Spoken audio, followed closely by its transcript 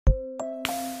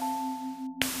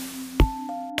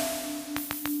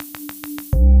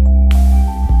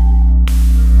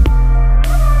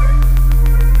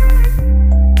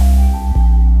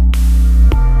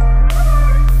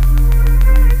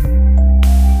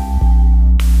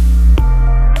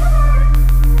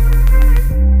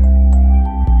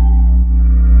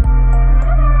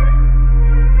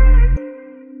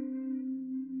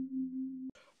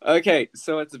Okay,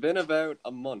 so it's been about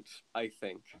a month, I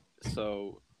think.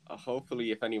 So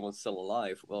hopefully, if anyone's still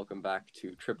alive, welcome back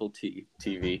to Triple T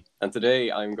TV. And today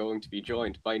I'm going to be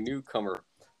joined by newcomer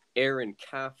Erin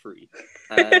Caffrey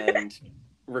and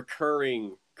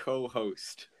recurring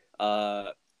co-host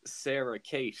Sarah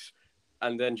Kate.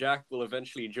 And then Jack will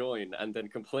eventually join and then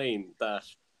complain that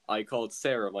I called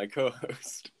Sarah my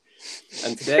co-host.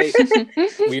 And today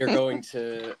we are going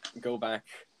to go back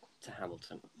to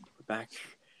Hamilton.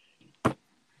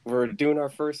 We're doing our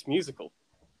first musical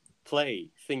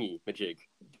play thingy majig.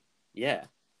 Yeah.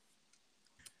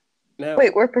 Now.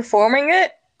 Wait, we're performing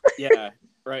it? Yeah,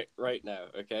 right now.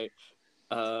 Okay.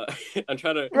 I'm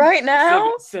trying to. Right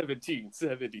now?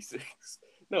 1776.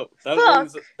 No,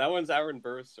 that one's Aaron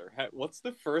Burster. What's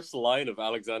the first line of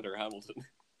Alexander Hamilton?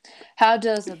 How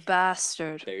does a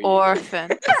bastard,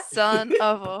 orphan, son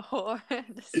of a whore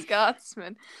and a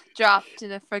Scotsman, dropped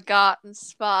in a forgotten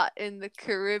spot in the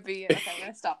Caribbean? Okay, I'm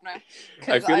gonna stop now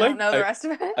because I don't know the rest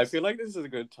of it. I feel like this is a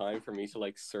good time for me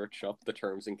to search up the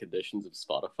terms and conditions of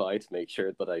Spotify to make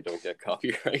sure that I don't get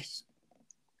copyright.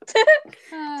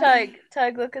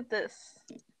 Tag, look at this.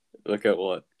 Look at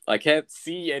what? I can't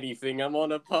see anything. I'm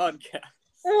on a podcast.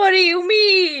 What do you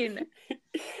mean? What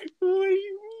do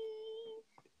you mean?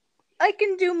 I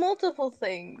can do multiple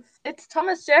things. It's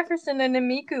Thomas Jefferson and a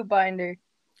Miku binder.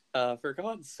 For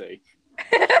God's sake.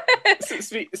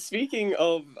 Speaking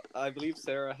of, I believe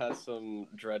Sarah has some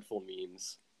dreadful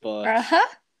memes, but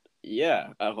yeah,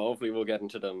 hopefully we'll get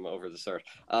into them over the start.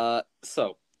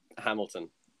 So, Hamilton.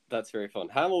 That's very fun.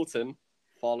 Hamilton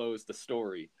follows the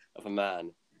story of a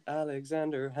man,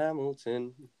 Alexander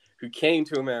Hamilton, who came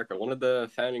to America, one of the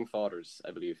founding fathers,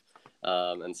 I believe.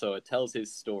 And so it tells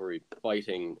his story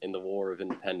fighting in the War of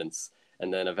Independence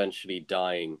and then eventually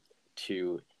dying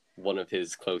to one of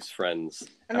his close friends.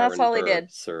 And that's all he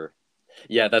did. Sir.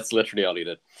 Yeah, that's literally all he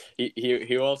did.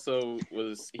 He also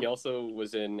was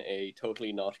in a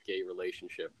totally not gay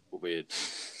relationship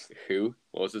with who?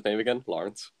 What was his name again?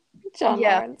 Lawrence. John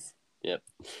Lawrence. Yeah.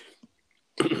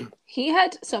 He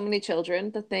had so many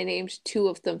children that they named two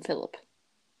of them Philip.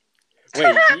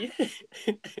 Wait,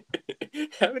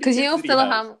 because you know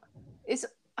Philip is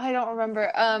I don't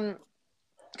remember.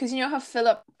 Because you know how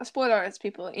Philip. Spoiler alerts,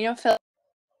 people. You know Philip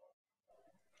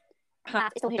is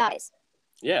the one who dies.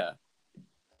 Yeah.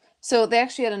 So they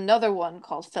actually had another one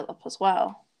called Philip as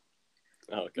well.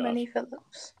 Oh god. Many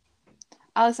Philips.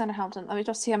 Alexander Hamilton. Let me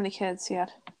just see how many kids he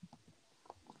had.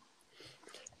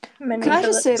 Many Can I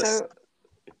Philips. just say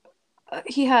though,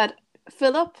 he had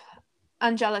Philip,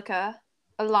 Angelica,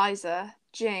 Eliza,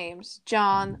 James,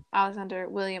 John, Alexander,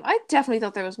 William. I definitely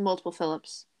thought there was multiple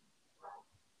Philips.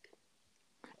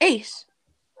 8.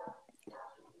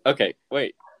 Okay,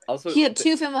 wait. Also, he had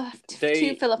two Philip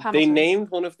Hamiltons. They named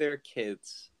one of their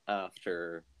kids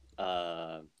after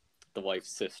the wife's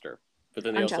sister, but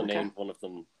then they Angelica. also named one of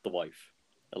them the wife,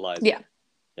 Eliza. Yeah.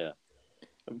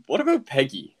 What about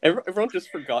Peggy? Everyone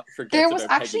just forgets there was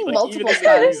about actually Peggy. multiple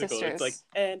Sky sisters. It's like,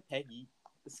 and Peggy,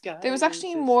 the Sky. There was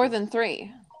actually more than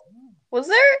 3. Was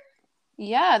there?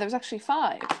 Yeah, there was actually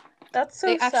 5. That's so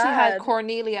sad. They actually had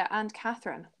Cornelia and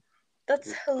Catherine.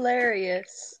 That's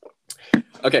hilarious.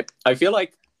 Okay, I feel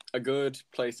like a good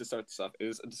place to start this off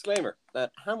is a disclaimer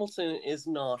that Hamilton is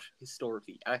not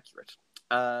historically accurate,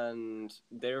 and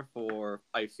therefore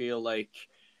I feel like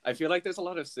there's a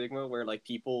lot of stigma where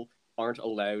people aren't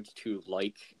allowed to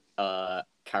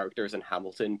characters in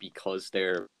Hamilton because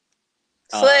they're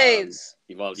slaves.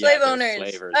 Slave owners.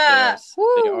 Slavers.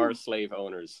 They are slave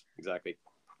owners, exactly.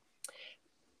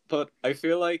 But I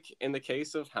feel like in the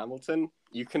case of Hamilton,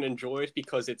 you can enjoy it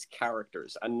because it's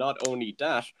characters, and not only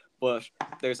that, but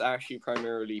there's actually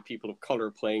primarily people of color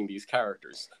playing these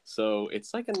characters. So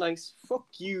it's like a nice fuck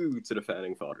you to the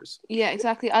founding fathers. Yeah,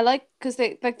 exactly. I like because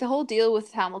they the whole deal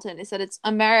with Hamilton is that it's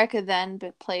America then,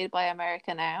 but played by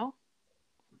America now.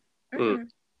 Mm.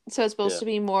 So it's supposed to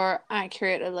be more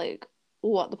accurate of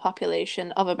what the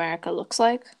population of America looks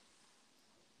like,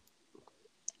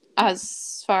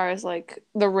 as far as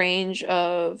the range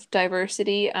of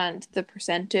diversity and the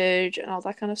percentage and all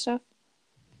that kind of stuff.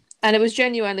 And it was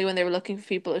genuinely when they were looking for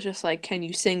people, it was just can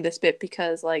you sing this bit?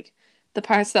 Because the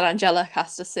parts that Angelica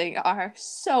has to sing are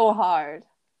so hard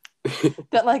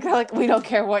that we don't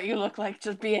care what you look like,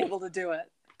 just be able to do it.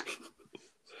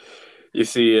 You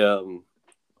see,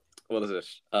 what is it?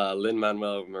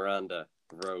 Lin-Manuel Miranda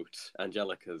wrote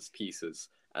Angelica's pieces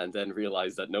and then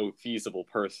realized that no feasible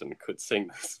person could sing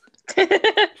this.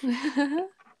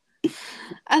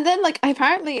 And then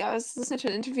apparently I was listening to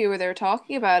an interview where they were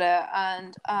talking about it,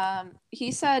 and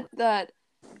he said that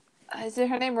is it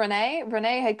her name Renee?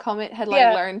 Renee had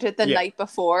Yeah. learned it the Yeah. night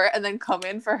before and then come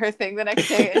in for her thing the next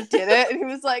day and did it. And he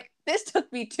was like, "This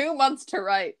took me 2 months to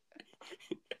write."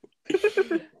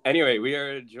 Anyway, we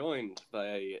are joined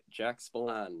by Jack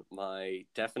Spillane, my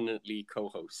definitely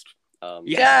co-host.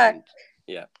 Jack. And,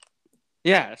 yeah.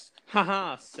 Yes.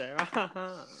 Haha, Sarah.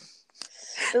 Haha.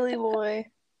 Silly boy.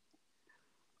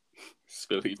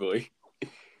 Spilly boy.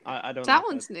 I don't That like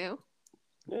one's new.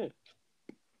 Yeah.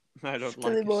 I don't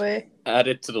Silly like boy. Add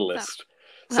it to the list.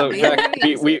 That So, means Jack, I'm gonna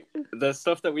use we it. the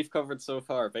stuff that we've covered so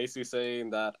far, basically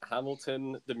saying that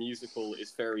Hamilton, the musical,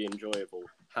 is very enjoyable.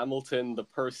 Hamilton, the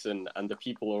person, and the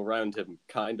people around him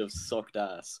kind of sucked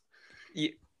ass.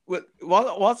 Yeah, what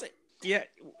was it? Yeah,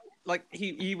 like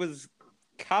he was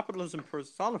capitalism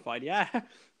personified. Yeah.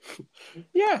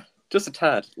 Yeah, just a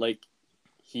tad. Like,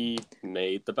 he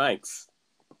made the banks.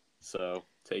 So,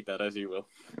 take that as you will.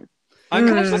 I'm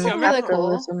Can I say something really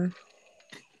cool? Capitalism.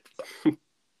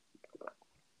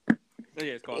 Oh,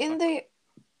 yes, go on, In sorry.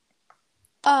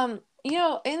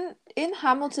 the in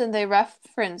Hamilton they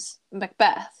reference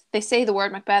Macbeth. They say the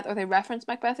word Macbeth or they reference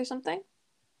Macbeth or something.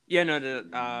 Yeah, no,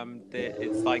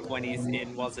 it's like when he's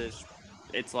in,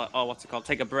 it's like, oh, what's it called?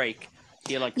 Take a break.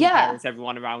 He like Yeah. compares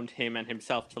everyone around him and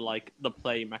himself to like the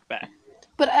play Macbeth.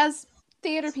 But as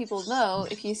theater people know,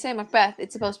 if you say Macbeth,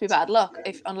 it's supposed to be bad luck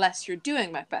unless you're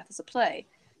doing Macbeth as a play.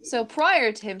 So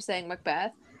prior to him saying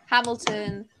Macbeth,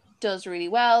 Hamilton does really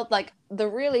well. Like the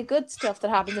really good stuff that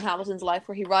happens in Hamilton's life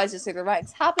where he rises through the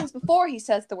ranks happens before he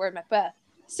says the word Macbeth.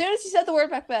 As soon as he said the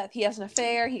word Macbeth, he has an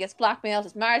affair, he gets blackmailed,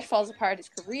 his marriage falls apart, his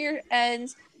career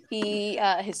ends,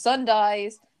 his son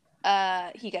dies,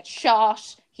 he gets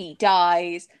shot, he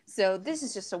dies. So this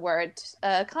is just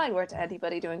a kind word to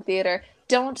anybody doing theater.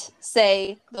 Don't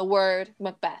say the word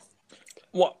Macbeth.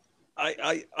 What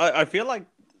I feel like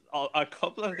a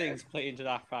couple of things play into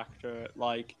that factor,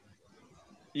 like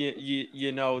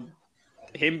you know,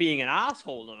 him being an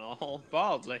asshole and all,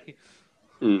 probably.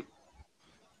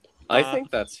 I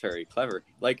think that's very clever.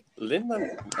 Like,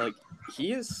 Lin-Manuel, like,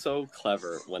 he is so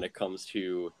clever when it comes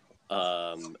to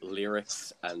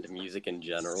lyrics and music in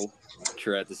general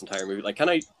throughout this entire movie. Like, can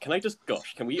I just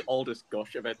gush? Can we all just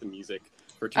gush about the music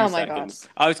for 2 Oh my God. seconds?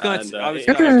 I was gonna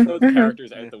Throw the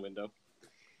characters out the window.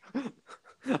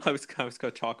 I was going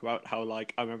to talk about how,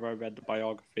 like, I remember I read the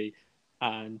biography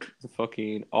and the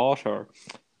fucking author.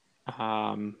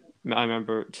 I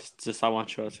remember just I want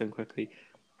to show it to him quickly.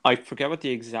 I forget what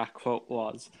the exact quote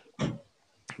was,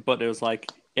 but it was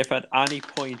like, if at any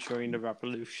point during the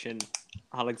revolution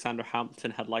Alexander Hamilton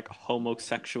had like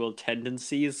homosexual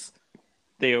tendencies,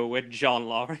 they were with John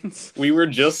Lawrence. We were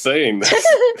just saying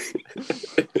this.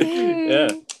 Yeah.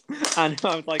 And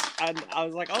I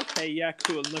was like, okay, yeah,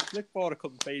 cool. And I flicked forward a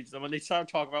couple pages, and when they started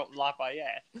talking about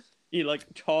Lafayette, he like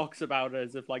talks about it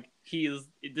as if like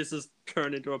this is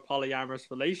turned into a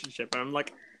polyamorous relationship, and I'm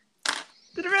like,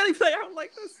 did it really play out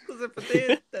like this? Because if it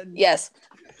did, then Yes.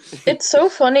 It's so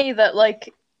funny that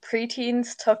like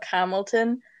preteens took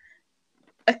Hamilton,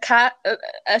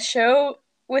 a show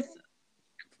with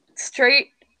straight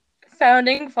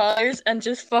founding fathers, and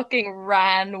just fucking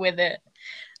ran with it.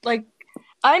 Like,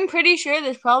 I'm pretty sure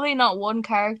there's probably not one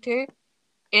character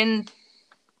in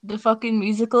the fucking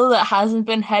musical that hasn't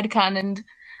been headcanoned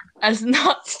as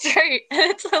not straight,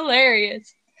 and it's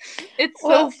hilarious. It's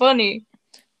so funny.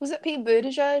 Was it Pete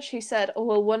Buttigieg who said,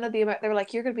 "Oh well, they were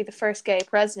like, you're going to be the first gay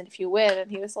president if you win,"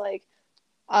 and he was like,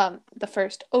 the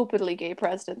first openly gay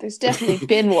president. There's definitely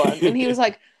been one," and he was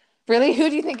like, "Really?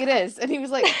 Who do you think it is?" And he was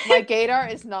like, "My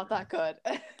gaydar is not that good,"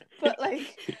 but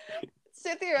like,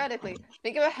 so theoretically,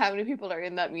 think about how many people are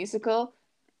in that musical.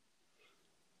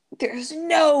 There's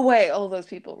no way all those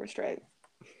people were straight.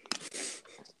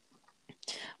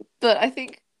 But I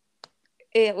think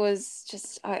it was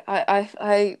just I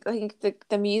think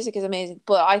the music is amazing,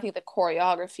 but I think the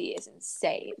choreography is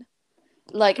insane.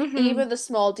 Like even the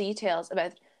small details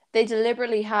about they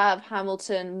deliberately have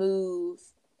Hamilton move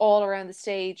all around the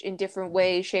stage in different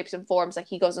ways, shapes and forms. Like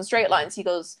he goes in straight lines,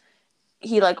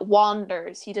 he like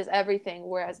wanders, he does everything,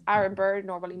 whereas Aaron Burr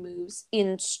normally moves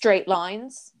in straight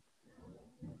lines.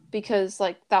 Because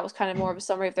like that was kind of more of a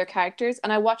summary of their characters.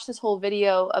 And I watched this whole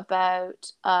video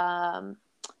about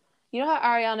you know how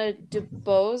Ariana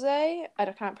DeBose, I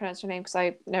can't pronounce her name because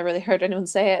I never really heard anyone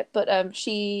say it, but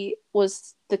she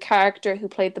was the character who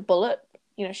played the bullet.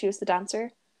 You know, she was the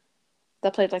dancer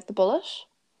that played like the bullet.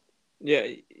 Yeah.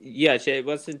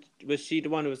 Was she the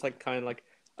one who was like kind of like,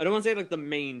 I don't want to say like the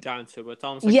main dancer, but it's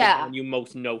almost like the one you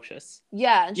most notice.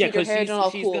 Yeah, and she had her hair because done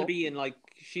all she's cool. gonna be in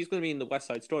she's gonna be in the West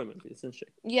Side Story movie, isn't she?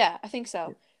 Yeah, I think so.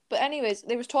 Yeah. But anyways,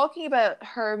 they was talking about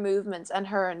her movements and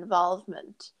her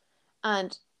involvement,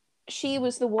 and she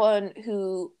was the one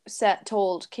who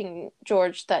told King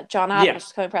George that John Adams was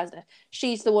becoming president.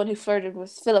 She's the one who flirted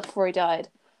with Philip before he died.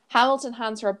 Hamilton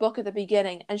hands her a book at the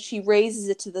beginning, and she raises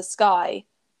it to the sky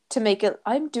to make it.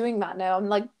 I'm doing that now. I'm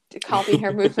like copying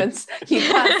her movements. You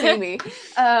can't see me.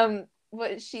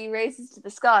 But she raises to the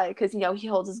sky because he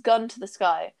holds his gun to the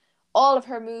sky. All of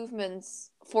her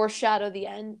movements foreshadow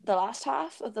the last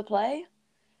half of the play,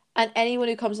 and anyone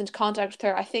who comes into contact with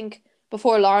her, I think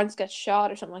before Lawrence gets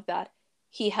shot or something like that,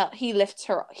 he lifts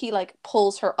her. He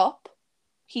pulls her up.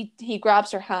 He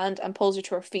grabs her hand and pulls her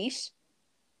to her feet.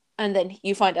 And then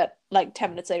you find out 10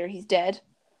 minutes later he's dead.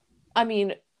 I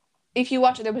mean, if you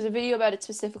watch it, there was a video about it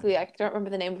specifically. I don't remember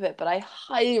the name of it, but I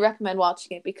highly recommend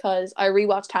watching it because I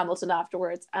rewatched Hamilton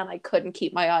afterwards and I couldn't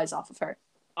keep my eyes off of her.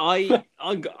 I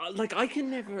can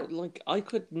never I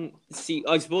couldn't see.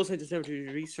 I suppose I just never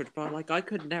do research, but I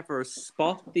could never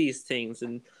spot these things.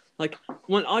 And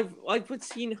when I've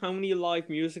seen how many live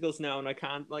musicals now, and I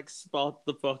can't spot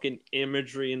the fucking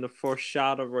imagery and the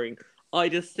foreshadowing. I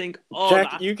just think,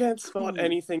 Jack, you can't spot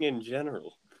anything in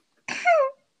general.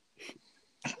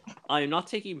 I am not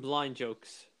taking blind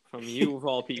jokes from you of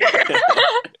all people.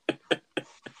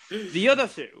 The other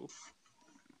two,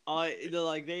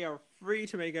 they are free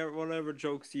to make whatever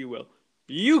jokes you will.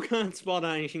 You can't spot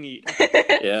anything either.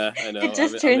 Yeah, I know. It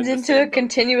just turns into a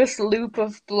continuous loop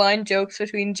of blind jokes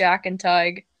between Jack and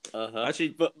Tig. Actually,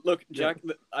 but look, Jack,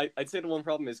 I'd say the one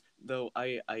problem is, though,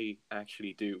 I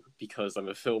actually do, because I'm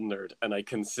a film nerd, and I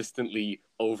consistently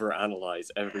overanalyze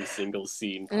every single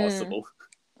scene possible.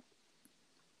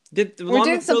 We're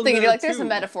doing something, and you're like, there's a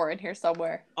metaphor in here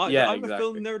somewhere. I'm exactly. A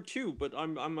film nerd too, but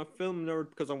I'm a film nerd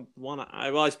because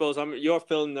I suppose you're a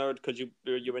film nerd because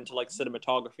you're into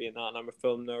cinematography and that, and I'm a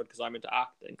film nerd because I'm into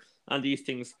acting, and these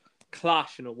things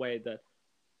clash in a way that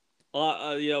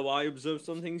I observe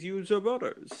some things, you observe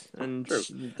others. And true.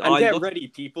 And get ready,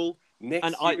 people.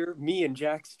 Next year, me and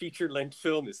Jack's feature-length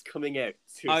film is coming out.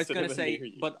 I was going to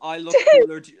say, but I look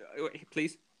cooler.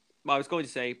 Please. I was going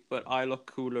to say, but I look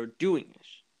cooler doing it.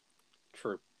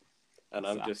 True. And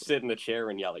I'm just sit in the chair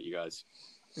and yell at you guys.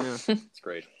 Yeah. It's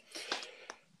great.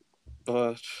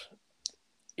 But,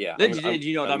 yeah. Did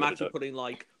you know that I'm actually putting,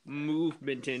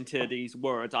 movement into these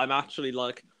words? I'm actually,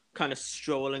 kind of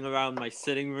strolling around my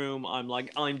sitting room.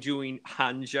 I'm doing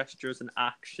hand gestures and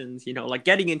actions,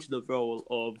 getting into the role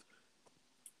of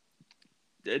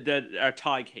our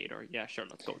Tig hater. Yeah, sure,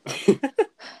 let's go.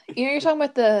 You're talking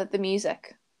about the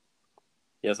music.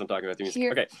 Yes, I'm talking about the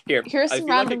music. Here's I feel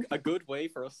random... a good way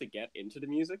for us to get into the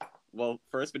music. Well,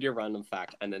 first with your random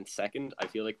fact, and then second, I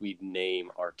feel like we name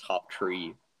our top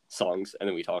 3 songs, and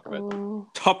then we talk about them.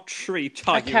 Top 3.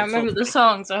 I can't remember the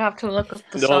songs. I have to look up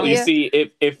the songs. No, you see,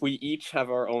 if we each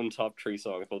have our own top 3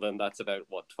 songs, well, then that's about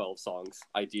 12 songs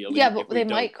ideally. Yeah, but they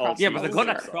might cross. Yeah, but they're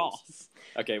gonna cross.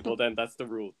 Okay, well then that's the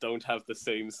rule. Don't have the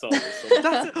same song.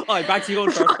 Alright, back to you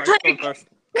going first.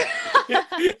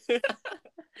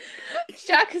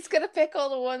 Jack is gonna pick all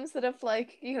the ones that have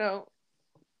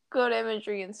good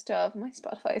imagery and stuff. My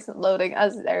Spotify isn't loading,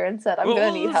 as Erin said. I'm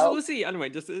gonna need help. We'll see. Anyway,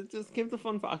 just give the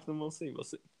fun fact, and we'll see.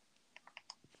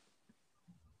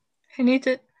 I need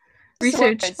to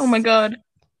research. Oh my god.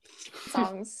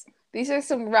 Songs. These are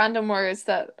some random words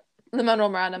that Lin-Manuel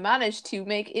Miranda managed to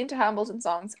make into Hamilton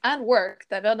songs and work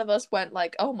that none of us went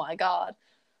oh my god.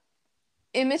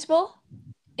 Imitable,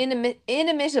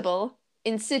 inimitable,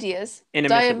 insidious,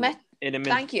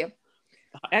 Thank you.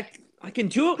 I can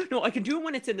do it. No, I can do it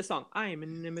when it's in the song. I am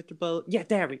inimitable. Yeah,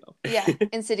 there we go. Yeah,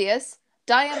 insidious,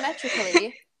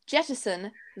 diametrically,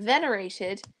 jettison,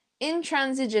 venerated,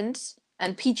 intransigent,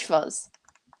 and peach fuzz.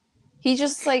 He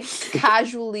just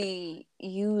casually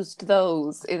used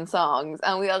those in songs,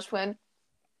 and we all just went.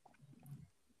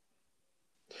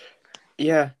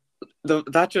 Yeah,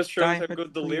 that just shows how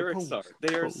good the lyrics are.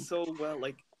 They are so well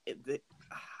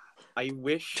I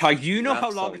wish. Ty, do you know how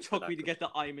long it took me to get the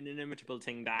 "I'm an inimitable"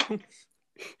 thing down?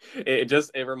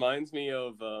 It reminds me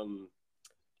of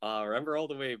remember all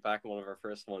the way back in one of our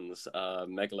first ones,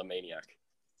 Megalomaniac.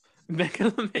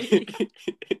 Megalomaniac.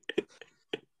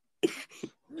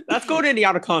 That's going in the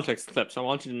out of context clips. I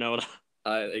want you to know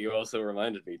that. You also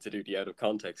reminded me to do the out of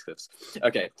context clips.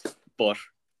 Okay, but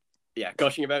yeah,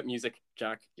 gushing about music,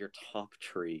 Jack, your top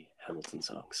 3 Hamilton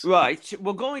songs. Right,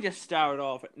 we're going to start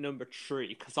off at number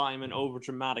 3 because I'm an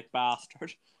overdramatic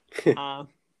bastard.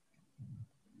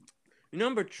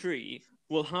 Number 3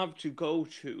 will have to go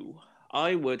to.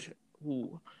 I would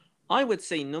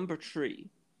say number 3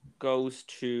 goes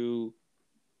to.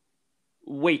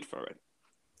 Wait for it.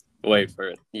 Wait for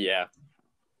it. Yeah.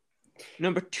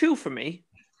 Number 2 for me.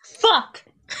 Fuck.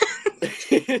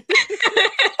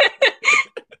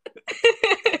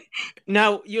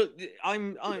 Now,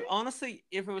 I'm honestly,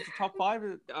 if it was a top five,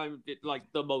 like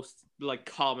the most like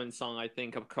common song I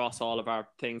think across all of our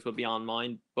things would be on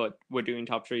mine, but we're doing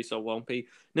top three, so it won't be.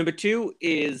 Number two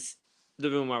is The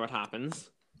Room Where It Happens.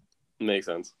 Makes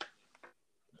sense.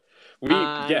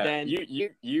 And then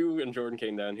You and Jordan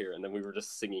came down here, and then we were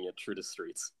just singing it through the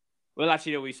streets. well,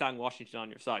 actually, no, we sang Washington on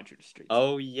Your Side through the streets.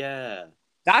 Oh yeah,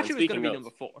 that actually was going to be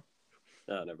number four.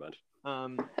 Oh, never mind.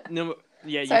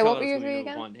 Yeah. Sorry, you what told were us your we three were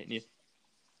again? one, didn't you?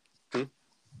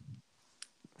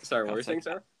 Sorry, what were you saying,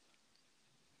 Sarah?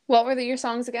 What were your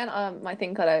songs again? My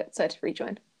thing cut out, so I had to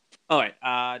rejoin. All right.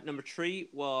 Number three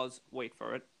was Wait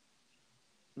for It.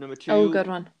 Number two, Oh, good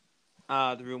one.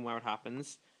 The Room Where It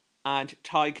Happens. And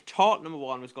Tig thought number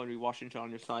one was going to be Washington on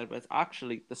Your Side, but it's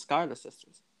actually the Schuyler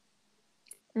Sisters.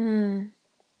 Good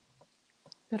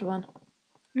one.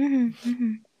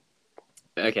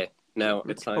 Okay, now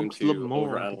it's time to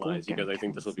overanalyze because I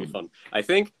think this will be fun. I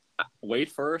think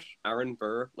Wait for It, Aaron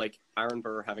Burr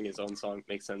having his own song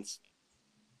makes sense.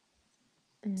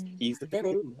 He's the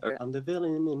villain, or I'm the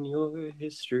villain in your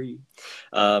history.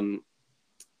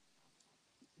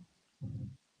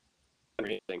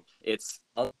 It's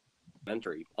a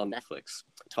documentary on Netflix,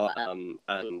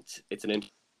 and it's an interview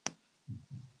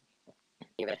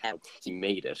about how he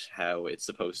made it, how it's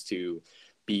supposed to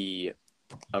be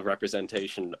a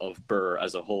representation of Burr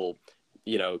as a whole,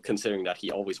 you know, considering that he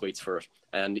always waits for it.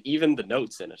 And even the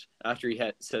notes in it, after he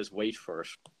says wait for it,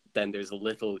 then there's a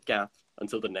little gap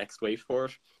until the next wait for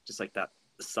it, just like that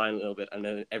silent little bit, and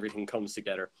then everything comes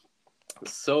together.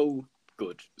 So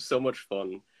good, so much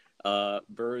fun.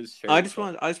 Burr's I just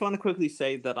want to quickly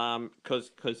say that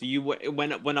because you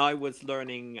when I was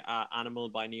learning Animal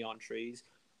by Neon Trees,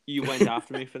 you went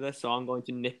after me for this, so I'm going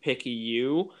to nitpicky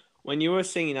you when you were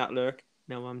singing that lyric.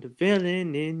 Now I'm the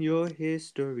villain in your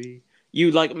history.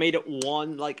 You like made it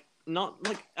one, like not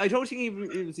like I don't think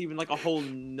even it was even like a whole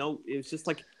note. It was just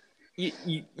like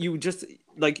you just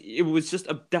like it was just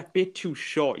that bit too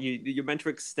short. You're meant to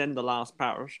extend the last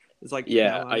part. It's like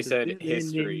I said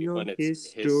history when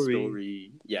it's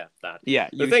history. Yeah, that. Yeah.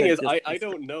 The thing is, I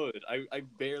don't know it. I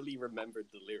barely remembered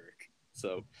the lyric,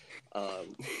 so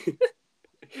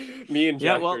me and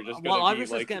Jack are just gonna be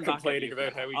like complaining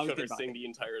about how each other sing the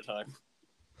entire time.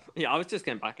 Yeah, I was just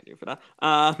getting back at you for that.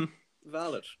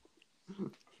 Valid.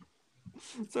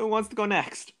 So who wants to go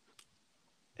next?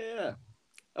 Yeah.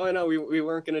 Oh, I know. We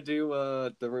weren't gonna do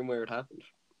The Room Where It Happened.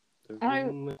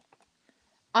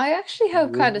 I actually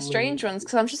have kind of strange ones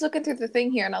because I'm just looking through the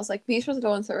thing here and I was like, these were the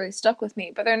ones that really stuck with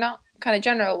me, but they're not kind of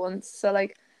general ones. So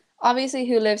like, obviously,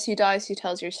 Who Lives, Who Dies, Who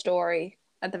Tells Your Story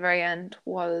at the very end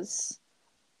was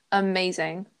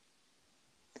amazing.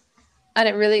 And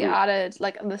it really added,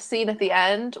 like, the scene at the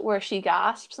end where she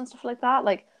gasps and stuff like that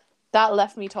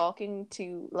left me talking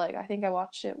to, like, I think I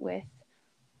watched it with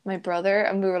my brother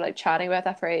and we were, like, chatting about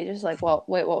that for ages. Like, well,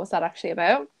 wait, what was that actually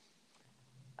about?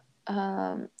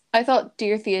 I thought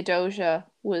Dear Theodosia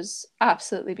was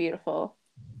absolutely beautiful.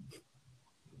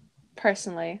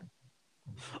 Personally.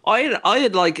 I'm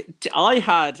pretty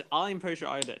sure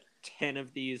I had 10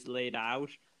 of these laid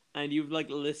out. And you've like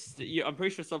listed. I'm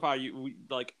pretty sure so far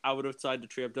like outside the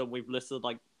three I've done, we've listed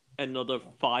like another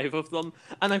 5 of them,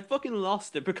 and I fucking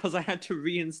lost it because I had to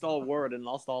reinstall Word and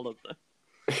lost all of them.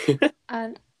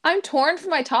 And I'm torn for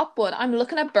my top one. I'm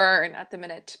looking at Burn at the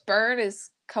minute. Burn is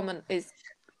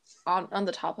on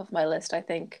the top of my list, I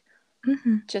think.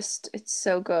 Just it's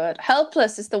so good.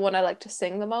 Helpless is the one I like to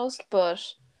sing the most, but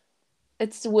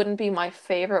it wouldn't be my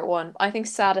favorite one. I think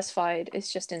Satisfied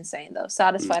is just insane though.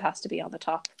 Satisfied has to be on the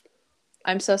top.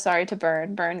 I'm so sorry to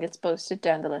Burn. Burn gets posted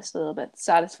down the list a little bit.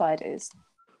 Satisfied is.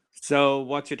 So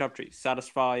what's your top 3?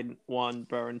 Satisfied 1,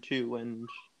 Burn 2, and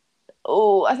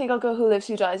Oh, I think I'll go Who Lives,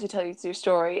 Who Dies, Who Tells Your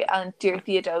Story, and Dear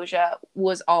Theodosia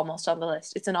was almost on the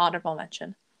list. It's an honorable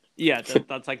mention. Yeah,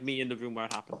 that's like me in The Room Where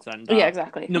It Happens, and yeah,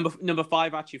 exactly. Number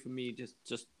 5 actually for me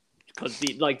just because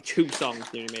the like 2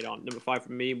 songs nearly made on. Number 5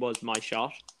 for me was My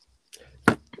Shot.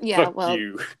 Yeah, Fuck well.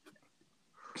 you.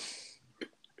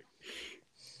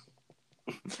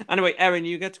 Anyway, Erin,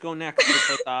 you get to go next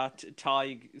because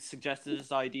Ty suggested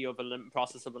this idea of a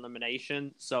process of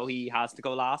elimination, so he has to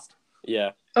go last.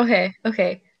 Yeah.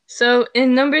 Okay. So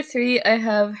in number 3, I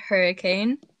have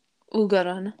Hurricane. Ooh, good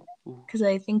one. Because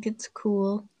I think it's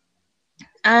cool.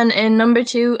 And in number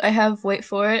 2, I have Wait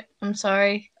For It. I'm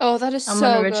sorry. Oh, that is so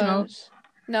unoriginal. Good.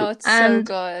 No, it's so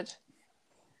good.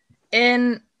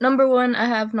 In number 1, I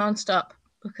have Nonstop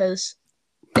because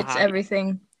it's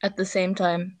everything at the same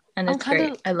time. And it's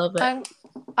great. I love it.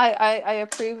 I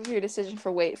approve of your decision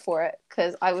for Wait For It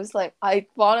because I was like, I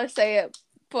want to say it,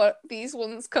 but these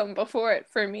ones come before it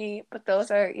for me. But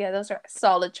those are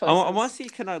solid choices. I want to see.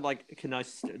 Can I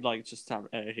just start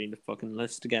editing the fucking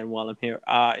list again while I'm here?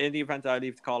 In the event that I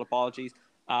leave the call, apologies.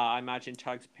 I imagine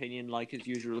Tag's opinion, like his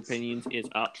usual opinions, is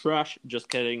trash. Just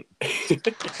kidding.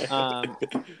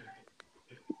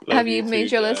 Have you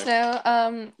made your list now,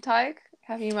 Tyg?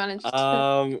 Have you managed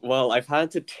to... Well, I've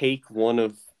had to take one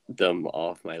of them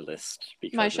off my list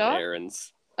because of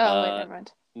Erin's. Oh, wait, never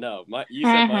mind. No, you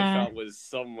said my shot was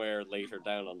somewhere later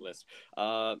down on the list.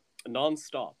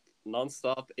 Non-stop.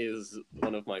 Non-stop is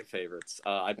one of my favorites.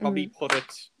 I'd probably put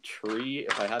it 3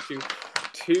 if I had to.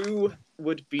 2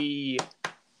 would be...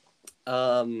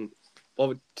 what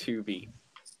would 2 be?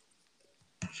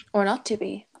 Or not to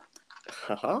be.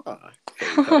 Haha.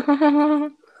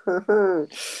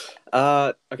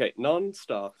 Okay,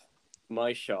 Non-stop,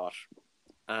 My Shot,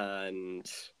 and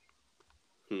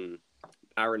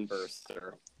Aaron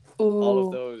Burster. Ooh. All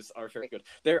of those are very good.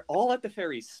 They're all at the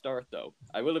very start, though,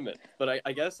 I will admit. But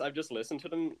I guess I've just listened to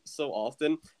them so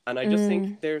often, and I just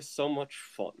think they're so much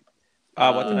fun.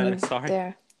 What did I miss? Sorry.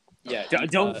 There. Yeah.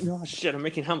 Don't. No, shit, I'm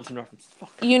making Hamilton reference.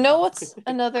 Fuck. You know what is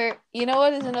another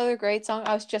great song?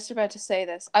 I was just about to say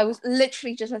this. I was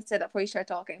literally just about to say that before you start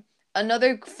talking.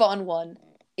 Another fun one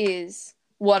is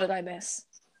What Did I Miss?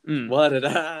 What did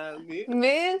I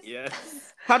miss?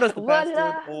 Yes. How does the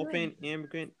bastard, orphan,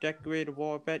 immigrant, decorated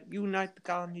war vet, unite the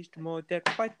colonies to more debt,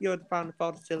 fight the other founding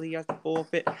fathers till he has to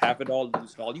forfeit, have it all,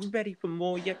 lose it all. You ready for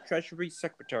more yet? Treasury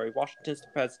Secretary, Washington's the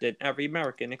president, every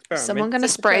American experiment. Someone gonna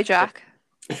spray Jack?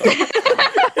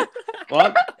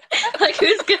 What? Like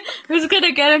who's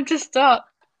gonna get him to stop?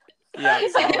 Yeah,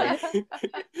 sorry.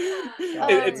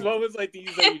 It's moments like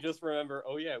these that you just remember,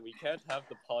 oh yeah, we can't have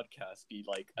the podcast be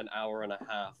like an hour and a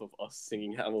half of us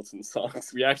singing Hamilton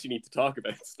songs. We actually need to talk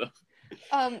about stuff.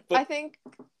 I think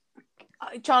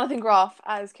Jonathan Groff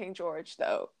as King George,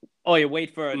 though. Oh yeah,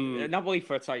 wait for it. Not wait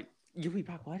for it, sorry. You'll be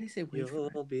back. Why did I say wait for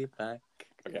it? You'll be back.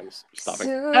 Okay, I'm stopping.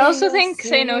 I also think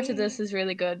Say No to This is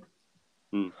really good.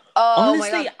 Oh,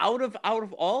 honestly, out of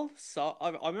all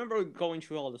I remember going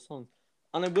through all the songs.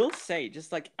 And I will say,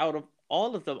 just like out of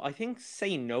all of them, I think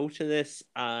Say No to This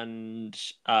and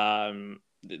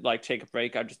like Take a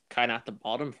Break are just kind of at the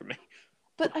bottom for me.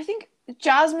 But I think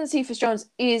Jasmine Cephas Jones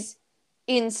is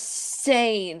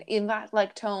insane in that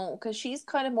like tone because she's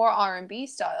kind of more R&B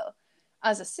style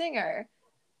as a singer,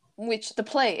 which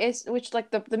the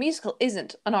musical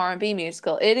isn't an R&B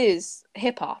musical. It is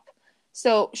hip hop.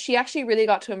 So she actually really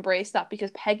got to embrace that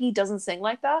because Peggy doesn't sing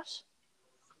like that.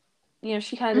 You know,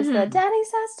 she kind of does the "Daddy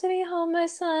says to me, hold my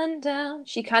son down."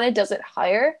 She kind of does it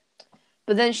higher,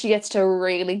 but then she gets to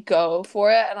really go for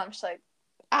it, and I'm just like,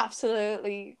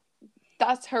 absolutely,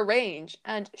 that's her range,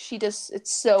 and she does it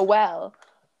so well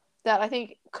that I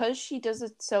think because she does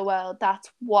it so well,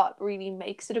 that's what really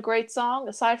makes it a great song.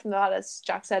 Aside from that, as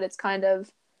Jack said, it's kind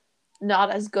of not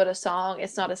as good a song.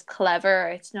 It's not as clever.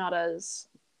 It's not as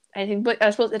anything, but I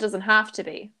suppose it doesn't have to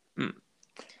be.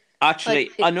 Actually,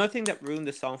 another thing that ruined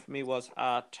the song for me was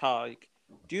Tig.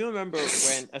 Do you remember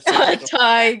when a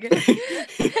Tig?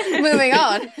 Moving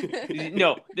on.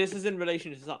 No, this is in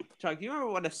relation to the song. Tig, do you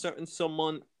remember when a certain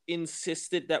someone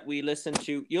insisted that we listen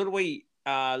to? You know the way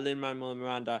Lin-Manuel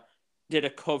Miranda did a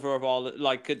cover of all,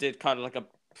 did kind of like a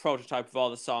prototype of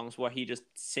all the songs where he just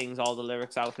sings all the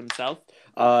lyrics out himself?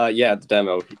 Yeah, the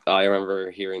demo. I remember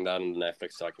hearing that in the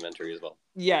Netflix documentary as well.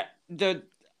 Yeah, do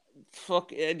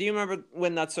you remember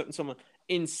when that certain someone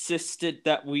insisted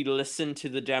that we listen to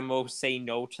the demo Say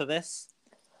No to This?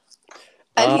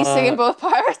 And he's singing both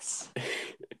parts?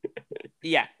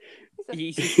 Yeah.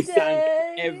 He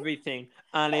sang everything.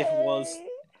 And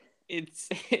it's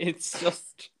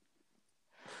just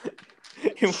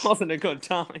it wasn't a good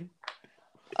time.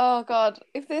 Oh god,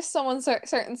 if this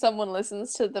certain someone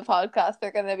listens to the podcast,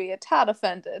 they're gonna be a tad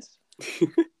offended.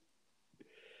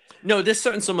 No, this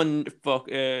certain someone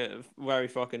very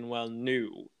fucking well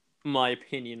knew my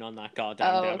opinion on that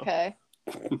goddamn demo. Okay.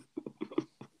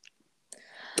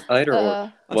 Either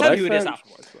or. I'll tell you who it is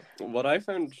afterwards. What I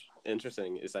found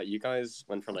interesting is that you guys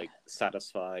went for like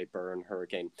Satisfy, Burn,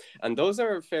 Hurricane, and those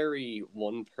are very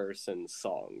one-person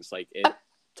songs. Like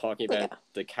talking about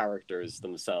the characters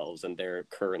themselves and their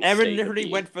current Erin state literally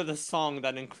went for the song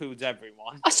that includes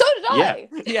everyone. So did I!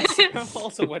 Yeah. Yes, I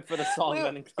also went for the song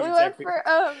that includes everyone.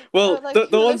 We went for,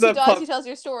 the ones that who tells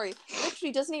your story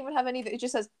literally doesn't even have any, it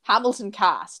just says Hamilton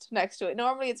cast next to it.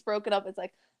 Normally it's broken up, it's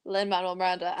like Lin-Manuel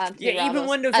Miranda, Anthony Ramos, even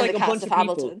when there's and like the a cast bunch of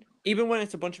Hamilton. people, even when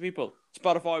it's a bunch of people,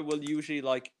 Spotify will usually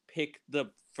like pick the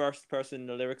first person in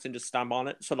the lyrics and just stamp on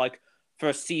it. So like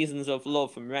for Seasons of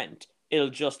Love from Rent, it'll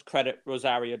just credit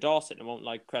Rosario Dawson. It won't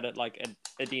like credit like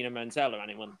Idina Menzel or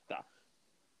anyone like that.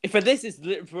 But this is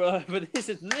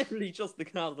literally just the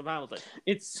cast of Hamilton.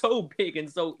 It's so big and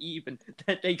so even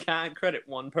that they can't credit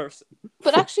one person.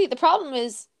 But actually, the problem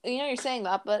is, you're saying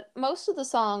that, but most of the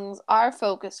songs are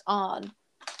focused on,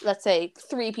 let's say,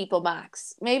 3 people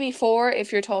max, maybe 4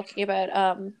 if you're talking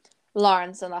about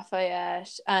Lawrence and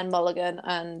Lafayette and Mulligan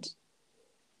and.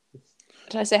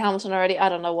 Did I say Hamilton already? I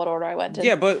don't know what order I went in.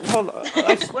 Yeah, but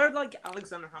I swear, like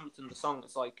Alexander Hamilton, the song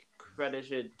is like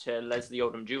credited to Leslie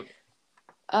Odom Jr.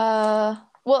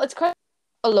 Well, it's quite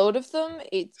a load of them.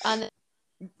 It's like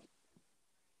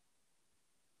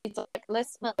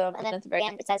list of them, and then at the very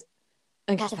end it says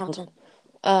Cast of Hamilton.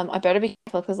 I better be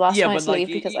careful because last night's like, leave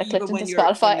because I clicked into you're,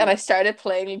 Spotify and I started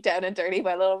playing Down and Dirty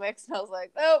by Little Mix and I was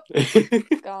like, nope,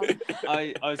 it's gone.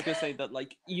 I was gonna say that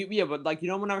like but like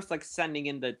when I was like sending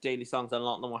in the daily songs, and a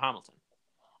lot of them were Hamilton.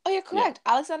 Oh, you're correct.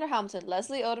 Yeah. Alexander Hamilton,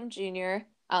 Leslie Odom Jr.,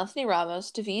 Anthony Ramos,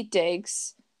 David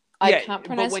Diggs. I can't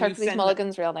pronounce Hercules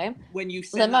Mulligan's real name. When you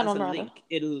send that as a link,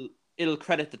 it'll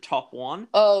credit the top one.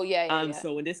 Oh yeah. And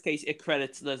so in this case, it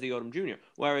credits Leslie Odom Jr.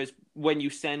 Whereas when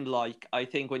you send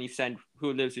when you send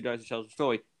Who Lives Who Dies Who Tells the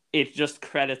Story, it just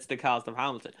credits the cast of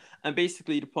Hamilton. And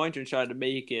basically, the point I'm trying to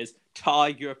make is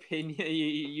your opinion,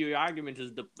 your argument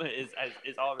is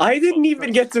already. I didn't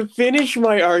even get to finish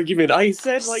my argument. I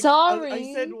said sorry.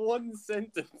 I said one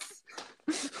sentence.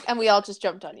 And we all just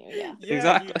jumped on you, yeah. Yeah,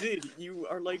 exactly. You did. You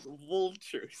are like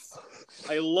vultures.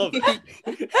 I love it.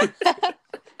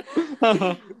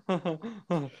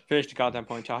 Finish the goddamn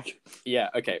point, Josh. Yeah,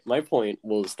 okay. My point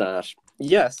was that,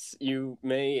 yes, you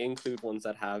may include ones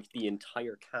that have the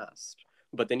entire cast,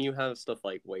 but then you have stuff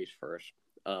like Wait for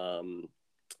It,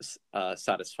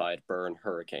 Satisfied, Burn,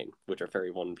 Hurricane, which are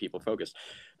very one people focused.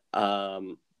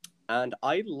 And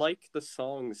I like the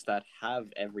songs that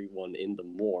have everyone in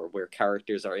them more, where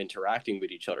characters are interacting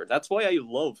with each other. That's why I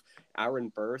love Aaron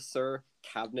Burr,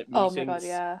 Cabinet Meetings. Oh my god,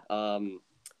 yeah.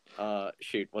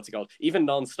 What's it called? Even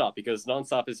Nonstop, because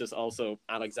Nonstop is just also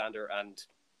Alexander and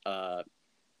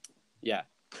yeah.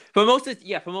 For most of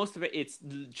it, it's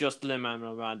just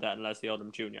Lin-Manuel Miranda and Leslie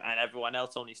Odom Jr. and everyone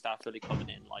else only starts really coming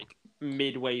in like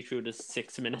midway through the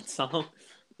 6-minute song.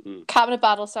 Cabinet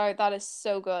Battle, sorry, that is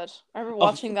so good. I remember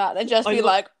watching that and just be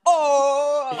like,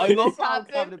 oh, I love this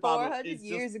happened Cabinet Battle. 400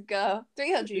 years ago.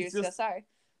 300 years ago, sorry.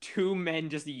 2 men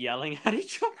just yelling at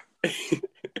each other.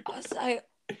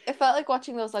 It felt like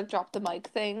watching those like drop the mic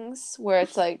things where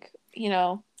it's like,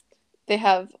 they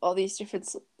have all these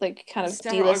different like kind of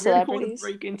D-list celebrities. I really want to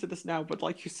break into this now, but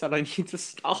like you said, I need to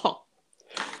stop.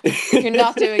 You're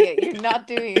not doing it. You're not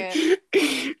doing it.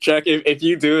 Jack, if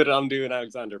you do it, I'm doing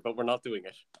Alexander, but we're not doing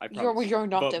it. I promise. You're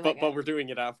not doing it. But we're doing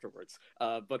it afterwards.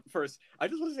 But first, I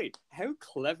just want to say how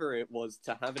clever it was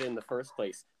to have it in the first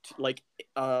place. Like,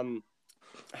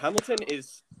 Hamilton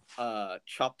is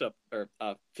chopped up or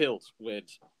filled with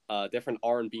different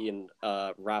R&B and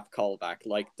rap callback,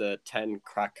 like the 10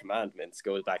 crack commandments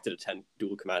goes back to the 10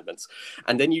 dual commandments.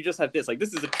 And then you just have this, like,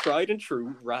 this is a tried and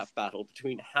true rap battle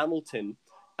between Hamilton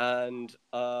and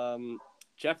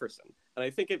Jefferson. And I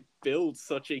think it builds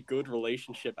such a good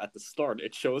relationship at the start.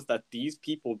 It shows that these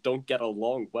people don't get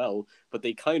along well, but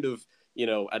they kind of,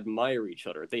 admire each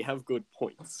other. They have good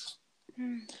points.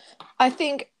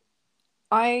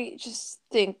 I just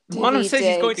think one of them says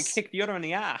he's going to kick the other in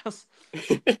the ass.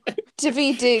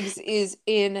 David Diggs is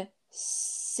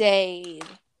insane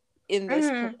in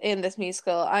this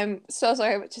musical. I'm so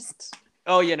sorry, but just.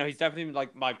 Oh yeah, no, he's definitely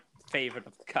like my favorite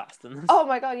of the cast in this. Oh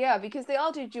my god, yeah, because they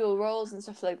all do dual roles and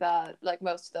stuff like that. Like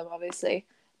most of them, obviously,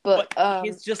 but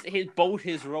both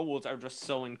his roles are just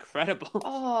so incredible.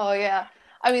 Oh yeah,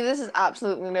 I mean, this is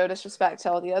absolutely no disrespect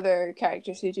to all the other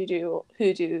characters who do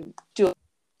dual.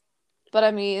 But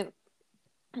I mean,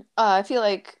 I feel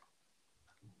like,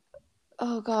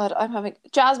 oh god,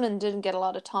 Jasmine didn't get a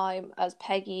lot of time as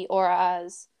Peggy or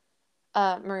as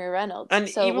Maria Reynolds, and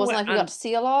so it wasn't like we got to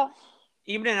see a lot.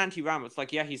 Even in Auntie Ramos,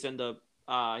 like he's in the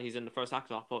first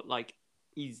act, but like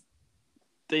he's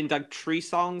in like 3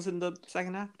 songs in the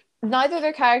second act. Neither of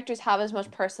their characters have as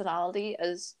much personality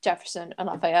as Jefferson and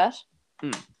Lafayette.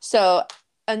 So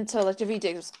like David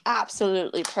Diggs was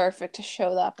absolutely perfect to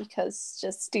show that because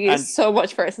just he has so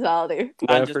much personality.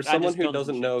 For someone who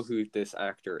doesn't know who this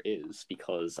actor is,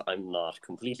 because I'm not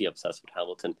completely obsessed with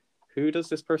Hamilton, who does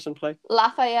this person play?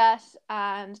 Lafayette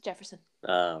and Jefferson.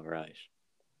 Oh, right.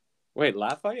 Wait,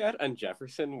 Lafayette and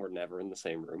Jefferson were never in the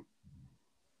same room?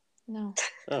 No.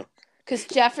 Oh. Because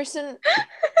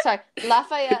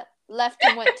Lafayette left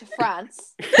and went to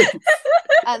France.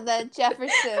 And then Jefferson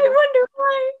I wonder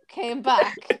why. Came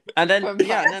back. And then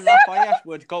Lafayette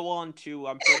would go on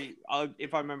to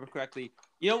if I remember correctly.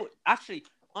 Actually,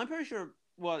 I'm pretty sure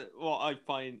what I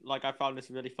find, like, I found this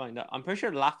really funny, that I'm pretty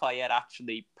sure Lafayette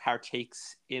actually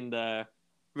partakes in the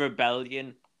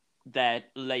rebellion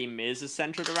that Les Mis is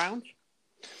centered around.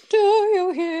 Do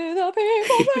you hear the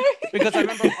people say? Because I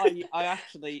remember I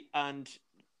actually, and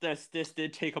this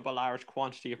did take up a large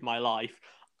quantity of my life,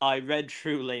 I read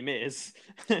through Les Mis,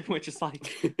 which is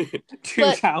like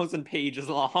 2,000 pages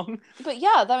long. But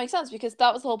yeah, that makes sense, because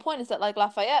that was the whole point, is that, like,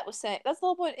 Lafayette was saying, that's the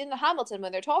whole point in the Hamilton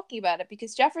when they're talking about it,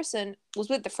 because Jefferson was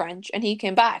with the French and he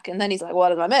came back and then he's like, what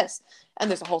did I miss?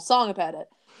 And there's a whole song about it.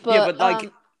 But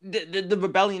like the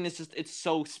rebellion is just, it's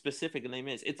so specific in Les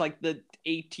Mis. It's like the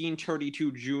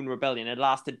 1832 June rebellion. It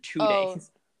lasted 2 days.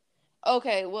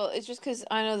 Okay, well, it's just because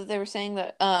I know that they were saying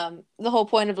that the whole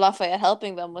point of Lafayette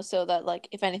helping them was so that, like,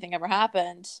 if anything ever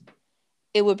happened,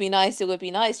 it would be nice to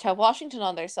have Washington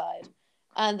on their side.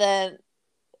 And then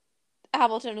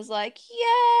Hamilton was like,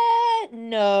 yeah,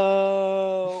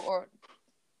 no. Or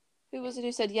who was it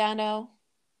who said, yeah, no?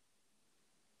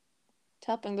 To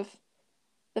helping the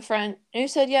French. Who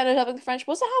said, yeah, no, to helping the French?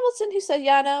 Was it Hamilton who said,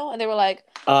 yeah, no? And they were like,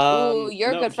 ooh,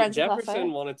 you're good friends with Lafayette.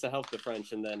 Jefferson wanted to help the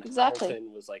French, and then Exactly.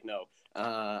 Hamilton was like, no.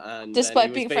 And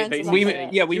Despite then he was being friends with basically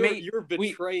Lafayette. saying, you're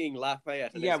betraying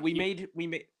Lafayette. And Yeah, it's-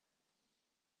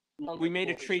 we made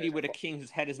a treaty with a king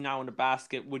whose head is now in a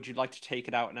basket. Would you like to take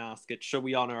it out and ask it? Shall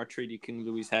we honor our treaty, King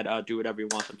Louis's head? Do whatever you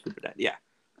want. I'm super dead. Yeah.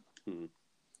 I'm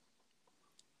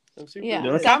super Yeah,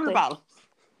 dead. Let's have a battle.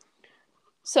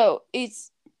 So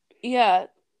it's, yeah.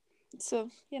 So,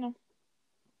 you know.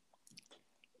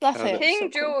 Lafayette. That's King so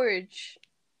cool. George.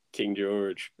 King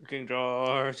George. King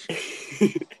George.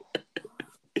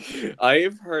 I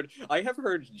have heard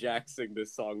Jack sing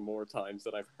this song more times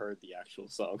than I've heard the actual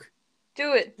song.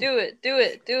 Do it. Erin? Do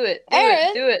it.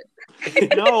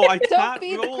 No, I can't. Don't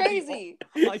be the roll crazy.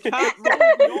 I can't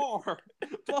roll your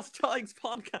Plus Tigers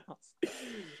podcast.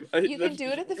 You can do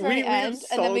it at the very end,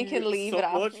 and then we can leave so it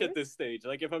much afterwards. at this stage.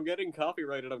 Like, if I'm getting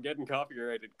copyrighted, I'm getting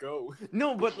copyrighted. Go.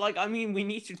 No, but, like, I mean, we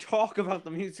need to talk about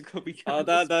the musical.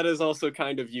 That is also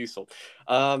kind of useful.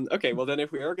 Okay, well then,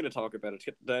 if we are going to talk about it,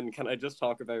 then can I just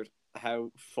talk about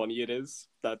how funny it is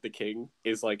that the king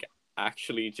is, like,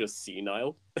 actually just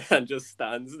senile and just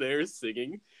stands there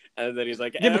singing, and then he's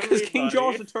like, Yeah, because King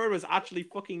George "Everybody." III was actually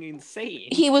fucking insane.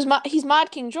 He's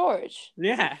Mad King George.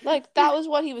 Yeah. Like, that was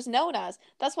what he was known as.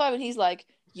 That's why when he's like,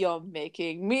 you're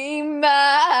making me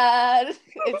mad,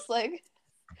 it's like,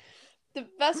 the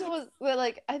best one was where,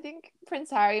 like, I think Prince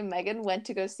Harry and Meghan went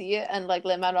to go see it, and, like,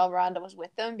 Lin-Manuel Miranda was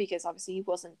with them, because obviously he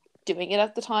wasn't doing it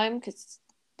at the time, because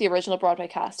the original Broadway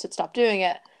cast had stopped doing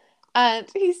it. And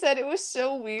he said it was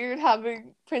so weird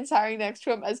having Prince Harry next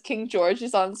to him as King George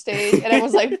is on stage, and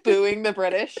everyone's like booing the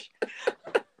British.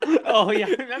 Oh yeah,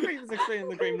 I remember he was explaining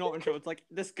the Graham Norton show. It's like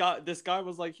this guy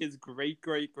was like his great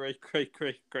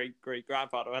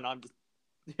grandfather, and I'm just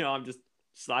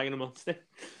slagging him on stage.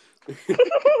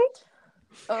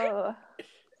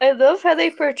 I love how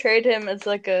they portrayed him as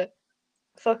like a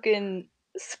fucking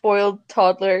spoiled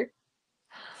toddler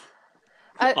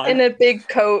in a big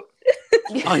coat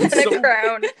and a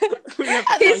crown.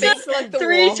 He's got like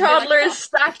three toddlers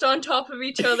stacked on top of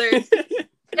each other in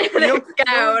a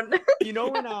gown. You know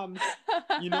when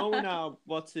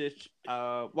what's it?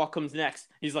 What comes next?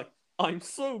 He's like, I'm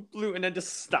so blue, and then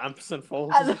just stamps and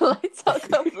falls. And the lights all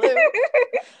go blue.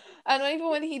 And even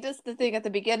when he does the thing at the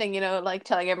beginning, you know, like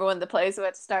telling everyone the play's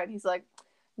about to start, he's like,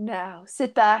 now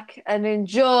sit back and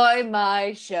enjoy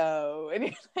my show. And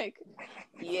you're like,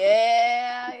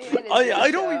 yeah.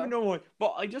 I don't even know why,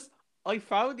 but I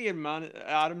found the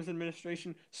Adams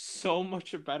administration so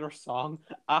much a better song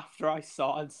after I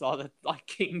saw that, like,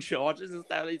 King George is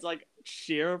down. He's like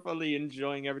cheerfully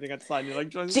enjoying everything outside. He's like,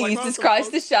 Jesus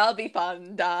Christ, this shall be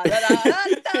fun. Da, da, da, da,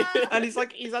 da. And he's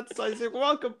at the side, he's like,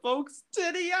 welcome folks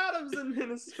to the Adams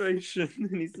administration.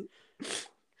 And he's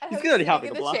clearly having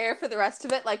in a the blast. chair for the rest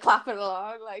of it, like clapping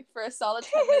along, like for a solid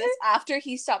 10 minutes after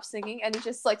he stops singing, and he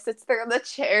just like sits there in the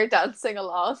chair dancing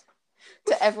along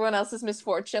to everyone else's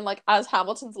misfortune. Like, as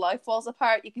Hamilton's life falls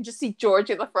apart, you can just see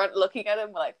George in the front looking at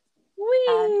him like,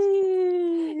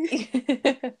 wee.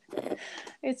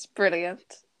 It's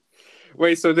brilliant.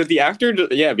 Wait, so did the actor?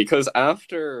 Yeah, because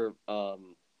after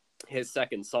his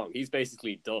second song, he's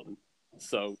basically done.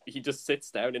 So he just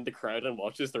sits down in the crowd and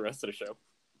watches the rest of the show.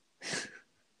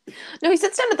 No, he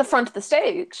sits down at the front of the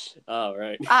stage. Oh,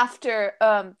 right. After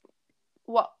the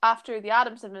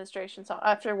Adams administration song,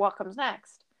 after What Comes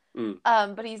Next.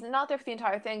 But he's not there for the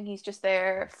entire thing. He's just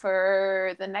there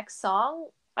for the next song.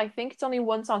 I think it's only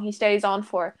one song he stays on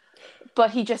for,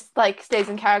 but he just like stays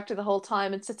in character the whole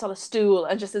time and sits on a stool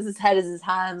and just has his head as his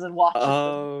hands and watches them.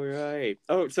 Oh, right.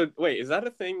 Oh, so wait, is that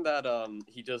a thing that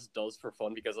he just does for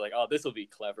fun because like, oh, this will be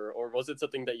clever, or was it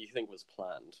something that you think was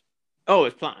planned? Oh,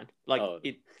 it's planned. Like Oh.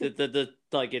 the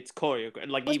like it's choreographed.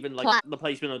 Like even like the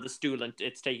placement of the stool and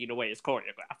it's taken away is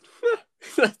choreographed.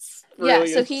 That's Yeah,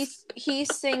 brilliant. so he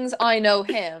sings "I Know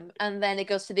Him," and then it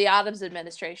goes to the Adams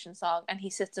administration song, and he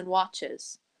sits and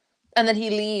watches, and then he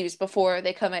leaves before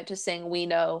they come out to sing "We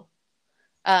Know."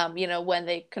 When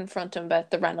they confront him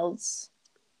about the Reynolds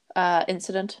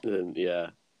incident. Yeah.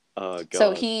 Oh god.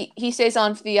 So he stays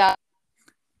on for the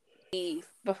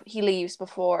he leaves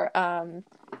before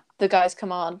the guys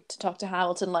come on to talk to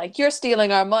Hamilton, like, you're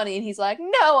stealing our money, and he's like,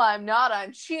 no, I'm not,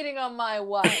 I'm cheating on my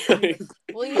wife. Like,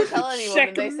 will you tell anyone?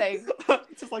 And they say,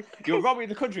 it's just like, you're robbing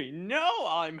the country. No,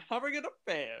 I'm having an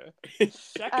affair.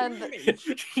 and, Me.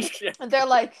 and they're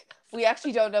like, we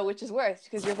actually don't know which is worse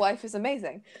because your wife is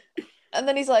amazing. And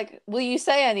then he's like, will you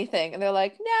say anything? And they're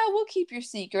like, no, we'll keep your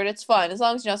secret. It's fine. As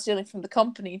long as you're not stealing from the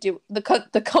company, the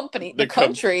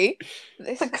country.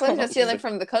 As long as you're not stealing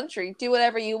from the country, do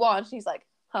whatever you want. And he's like,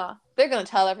 huh, they're going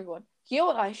to tell everyone. You know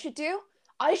what I should do?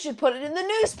 I should put it in the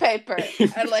newspaper.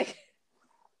 And like,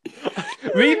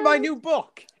 read my new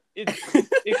book. It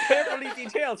carefully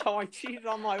details how I cheated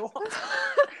on my wife.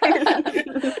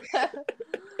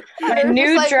 My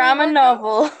new like, drama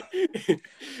novel.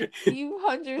 You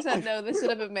 100% know this should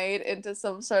have been made into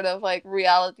some sort of like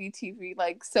reality TV,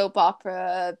 like soap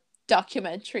opera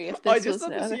documentary. If this I just was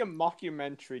love to see a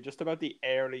mockumentary just about the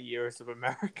early years of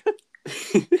America.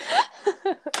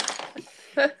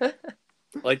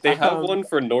 Like they have one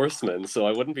for Norsemen, so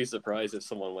I wouldn't be surprised if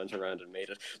someone went around and made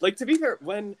it. Like, to be fair,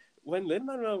 when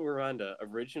Lin-Manuel Miranda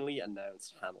originally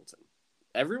announced Hamilton,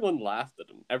 everyone laughed at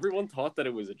him. Everyone thought that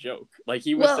it was a joke. Like,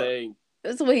 he was saying...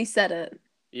 That's the way he said it.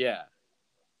 Yeah.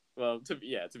 Well, to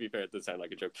be fair, it does sound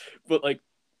like a joke. But, like,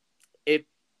 if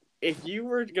you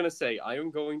were going to say, I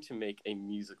am going to make a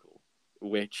musical,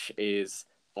 which is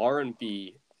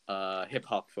R&B,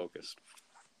 hip-hop focused,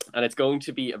 and it's going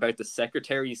to be about the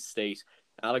Secretary of State,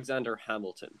 Alexander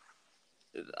Hamilton,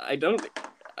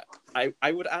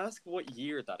 I would ask what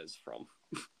year that is from.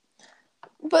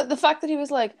 But the fact that he was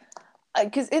like...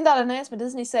 Because in that announcement,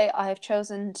 doesn't he say, I have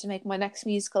chosen to make my next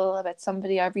musical about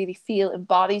somebody I really feel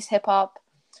embodies hip-hop,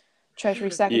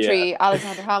 Treasury Secretary,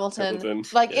 Alexander Hamilton.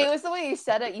 Like, it was the way you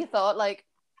said it, you thought, like,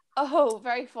 oh,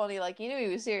 very funny. Like, you knew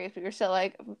he was serious, but you're still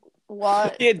like,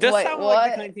 what? Yeah, it does sound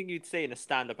like the kind of thing you'd say in a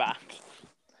stand-up act.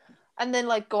 And then,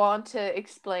 like, go on to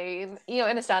explain,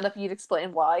 in a stand-up, you'd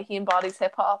explain why he embodies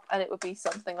hip-hop, and it would be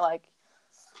something like,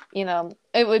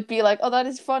 it would be like, oh, that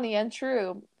is funny and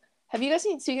true. Have you guys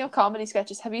seen, speaking of comedy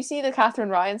sketches, have you seen the Catherine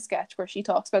Ryan sketch where she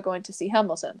talks about going to see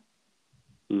Hamilton?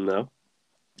 No.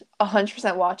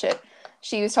 100% watch it.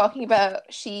 She was talking about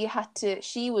she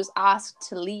was asked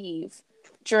to leave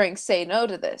during Say No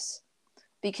to This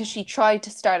because she tried to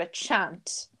start a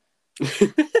chant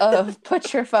of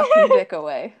put your fucking dick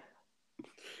away.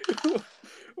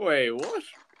 Wait, what?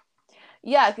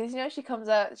 Yeah, because, she comes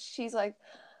out, she's like,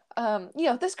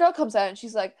 this girl comes out and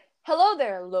she's like, hello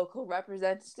there, local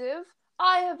representative.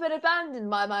 I have been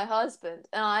abandoned by my husband,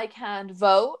 and I can't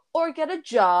vote, or get a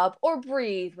job, or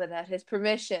breathe without his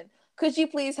permission. Could you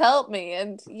please help me?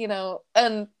 And,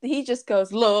 and he just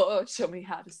goes, Lord, show me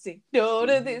how to sing no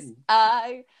to this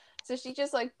So she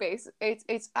just, like,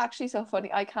 it's actually so funny.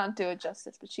 I can't do it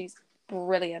justice, but she's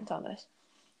brilliant on it.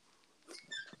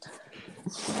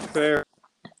 Fair.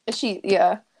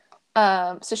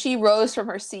 So she rose from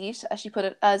her seat, as she put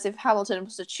it, as if Hamilton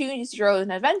was to choose your own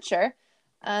adventure,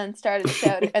 and started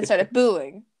shouting and started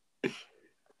booing.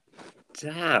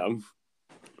 Damn.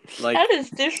 Like, that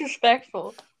is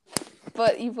disrespectful.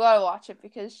 But you've got to watch it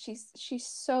because she's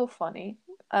so funny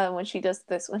when she does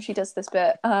this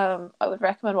bit. I would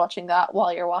recommend watching that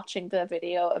while you're watching the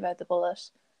video about the bullet.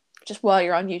 Just while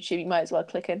you're on YouTube, you might as well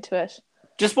click into it.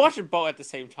 Just watch it both at the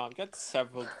same time. Get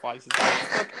several devices.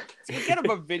 Get up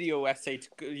a video essay to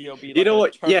be. Like, you know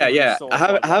what? Yeah.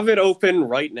 Have it open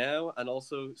right now, and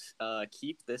also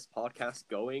keep this podcast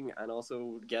going, and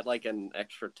also get like an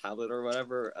extra tablet or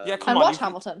whatever. And watch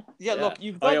Hamilton. Yeah, look,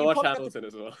 watch Hamilton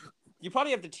as well. You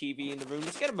probably have the TV in the room.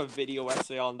 Just get up a video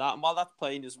essay on that, and while that's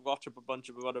playing, just watch up a bunch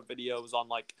of other videos on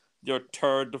like your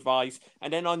third device,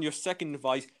 and then on your second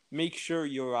device, make sure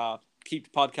you're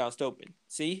keep the podcast open.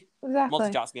 See? Exactly.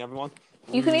 Multitasking, everyone.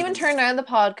 You can even turn down the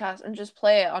podcast and just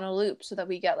play it on a loop so that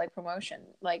we get like promotion.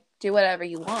 Like, do whatever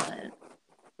you want.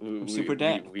 Super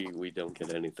dead. We don't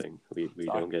get anything. We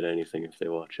don't get anything if they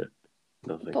watch it.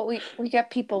 Nothing. But we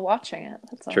get people watching it.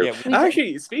 That's all. True. Yeah, We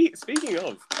Actually, speaking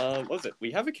of, what was it?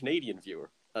 We have a Canadian viewer.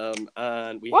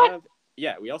 And we What? have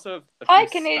we also have a Hi,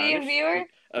 few Canadian viewer.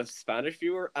 a Spanish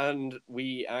viewer, and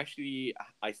we actually,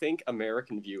 I think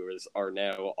American viewers are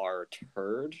now our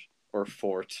third or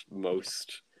fourth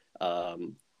most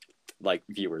like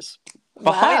viewers.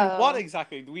 Behind what Wow.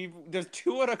 exactly? There's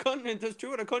two other countries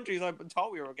I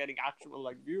thought we were getting actual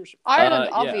like viewership. Ireland,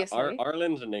 Yeah, obviously.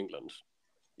 Ireland and England.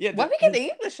 Yeah, Why do we get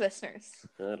the English listeners?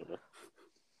 I don't know.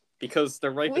 Because they're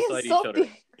right We beside each insult other.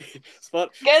 the...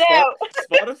 Get out.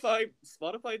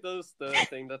 Spotify does the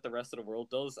thing that the rest of the world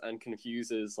does and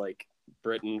confuses like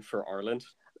Britain for Ireland,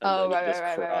 and Oh, then you right, just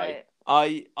right, right, cry.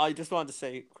 right. I just wanted to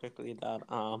say quickly that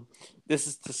this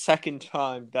is the second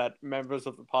time that members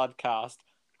of the podcast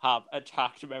have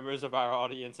attacked members of our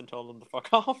audience and told them to fuck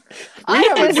off. We I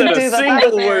haven't said didn't a do that. single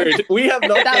That was Aaron. word. We have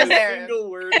not That said was a Aaron. single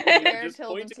word. We are Aaron just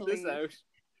told them pointing to this leave. out.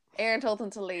 Aaron told them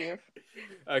to leave.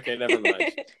 Okay, never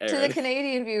mind. To the Aaron.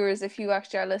 Canadian viewers, if you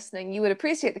actually are listening, you would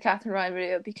appreciate the Catherine Ryan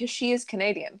video because she is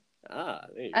Canadian There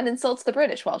you and go. insults the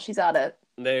British while she's at it.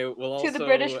 They will also To the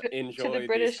British enjoy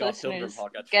British Scott Pilgrim listeners,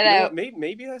 podcast. get You know out. what?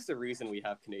 Maybe that's the reason we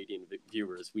have Canadian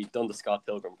viewers. We've done the Scott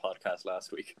Pilgrim podcast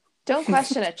last week. Don't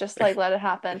question it, just like let it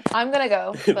happen. I'm gonna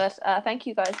go, but thank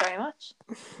you guys very much.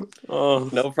 Oh,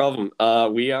 No problem.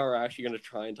 We are actually going to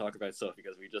try and talk about stuff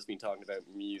because we've just been talking about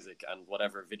music and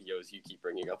whatever videos you keep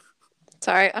bringing up.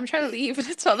 Sorry, I'm trying to leave and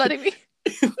it's not letting me.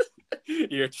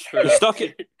 You're trapped. you're stuck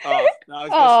in. Oh, no, I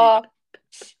was Aw. gonna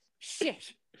say,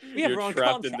 shit. We have You're our own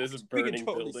trapped in contract. this We burning can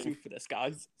totally building. sue for this,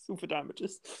 guys. Sue for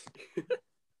damages.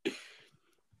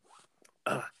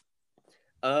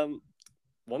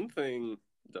 One thing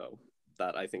though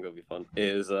that I think will be fun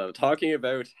is talking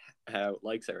about how,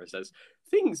 like Sarah says,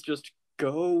 things just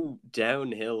go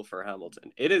downhill for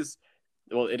Hamilton. It is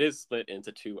split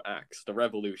into two acts: the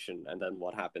revolution and then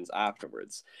what happens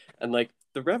afterwards. And like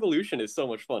the revolution is so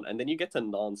much fun, and then you get to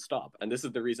non-stop, and this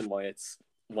is the reason why it's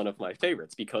one of my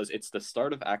favorites, because it's the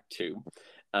start of Act 2,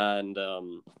 and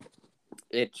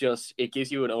it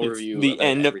gives you an overview. It's the about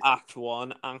end everything. of Act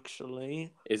 1,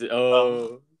 actually. Is it?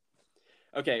 Oh,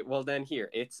 okay. Well, then here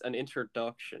it's an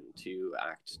introduction to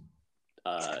Act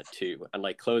 2, and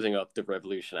like closing up the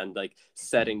revolution and like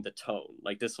setting the tone.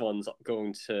 Like this one's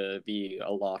going to be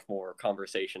a lot more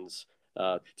conversations.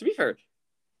 To be fair,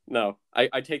 no,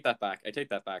 I take that back.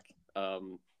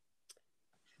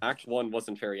 Act 1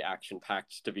 wasn't very action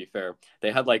packed, to be fair.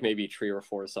 They had like maybe 3 or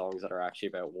 4 songs that are actually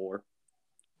about war.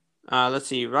 Let's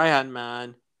see. Right Hand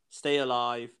Man, Stay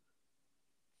Alive,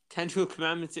 10 True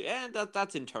Commandments.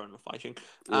 That's internal fighting.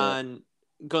 Yeah. And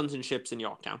Guns and Ships in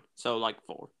Yorktown. So like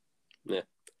 4. Yeah.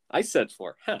 I said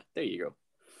 4. Huh, there you go.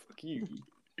 Fuck you.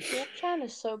 Yorktown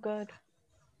is so good.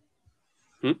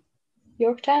 Hmm?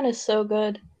 Yorktown is so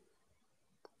good.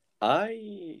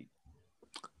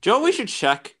 Joe, we should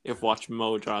check if Watch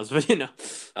Mojo's video.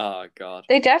 Oh god.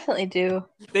 They definitely do.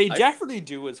 They definitely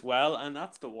do as well, and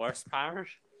that's the worst part.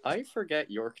 I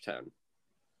forget Yorktown.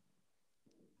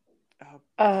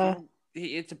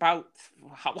 It's about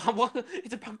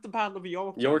it's about the Battle of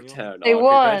Yorktown. Yorktown. They Oh,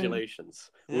 won. congratulations.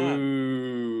 Yeah.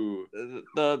 Ooh.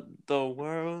 The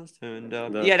world's turned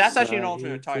up. Yeah, that's actually an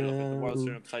alternate title. The world's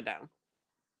turned upside down.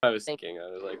 I was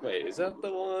like, wait, is that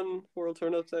the one World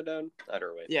Turned Upside Down? I don't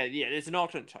know. Wait. Yeah, it's an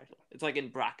alternate title. It's like in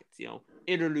brackets,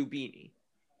 Interlubini.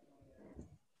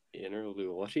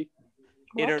 Interluwashi?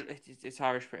 It's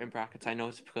Irish for in brackets. I know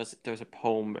it's because there's a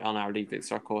poem on our Leaving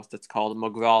Circus that's called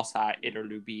Magrasa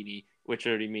Interlubini, which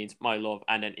literally means my love,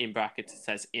 and then in brackets it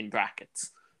says in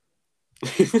brackets.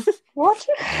 What?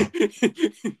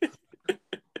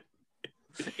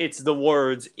 It's the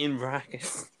words in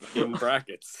brackets. In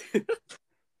brackets.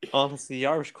 Honestly, the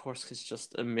Irish course is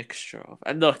just a mixture of.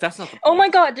 And look, that's not the point. Oh my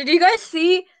god, did you guys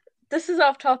see? This is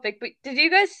off topic, but did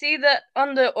you guys see that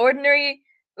on the ordinary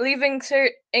Leaving Cert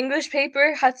English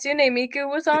paper, Hatsune Miku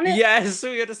was on it? Yes,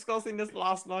 we were discussing this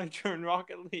last night during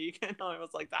Rocket League, and I was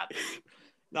like,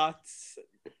 That's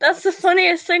the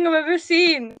funniest thing I've ever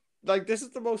seen. like this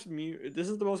is the most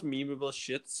memeable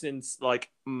shit since like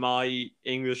my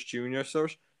English junior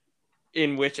cert,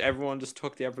 in which everyone just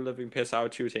took the ever living piss out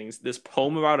of two things: this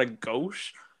poem about a goat,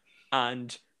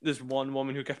 and this one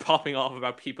woman who kept popping off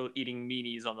about people eating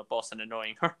meanies on the bus and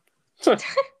annoying her.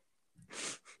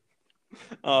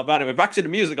 But anyway, back to the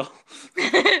musical.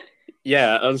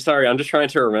 Yeah, I'm sorry. I'm just trying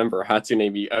to remember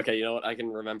Hatsune Miku. Okay, you know what? I can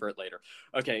remember it later.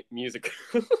 Okay, music.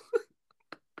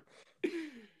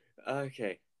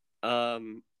 Okay.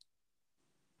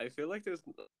 I feel like there's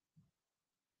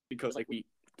because like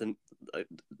the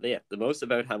the most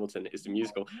about Hamilton is the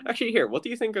musical. Actually, here, what do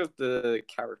you think of the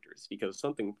characters? Because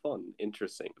something fun and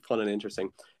interesting.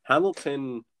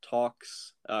 Hamilton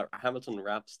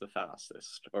raps the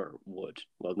fastest, or would.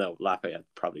 Well, no, Lafayette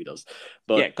probably does,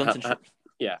 but Yeah, Guns and Truth.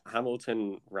 yeah,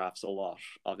 Hamilton raps a lot,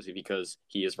 obviously, because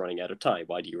he is running out of time.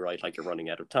 Why do you write like you're running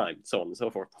out of time? So on and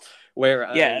so forth.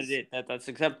 Whereas, yeah, that's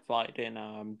exemplified in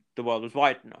The World Was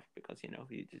Wide Enough, because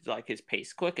he's like his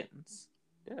pace quickens.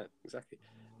 Yeah, exactly.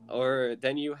 Or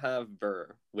then you have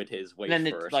Burr with his wait then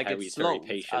for it, like how it he's very slows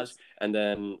patient, and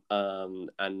then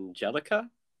Angelica,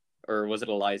 or was it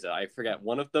Eliza? I forget.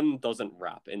 One of them doesn't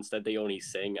rap. Instead, they only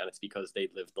sing, and it's because they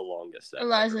lived the longest.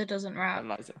 Eliza doesn't rap.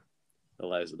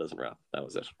 Eliza doesn't rap. That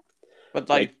was it. But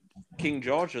like King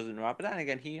George doesn't rap. But then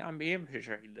again, I'm pretty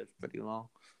sure he lived pretty long.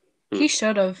 He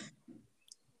should have.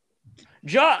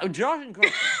 George and George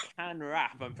can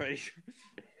rap. I'm pretty sure.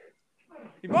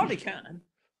 He probably can.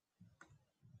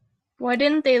 Why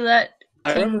didn't they let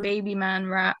King Baby Man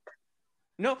rap?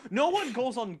 No one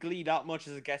goes on Glee that much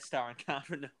as a guest star in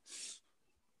Canada.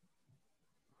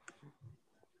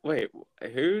 Wait,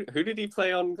 who did he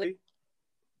play on Glee?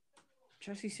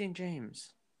 Jesse St.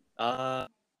 James.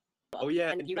 Oh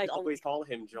yeah, and you guys always call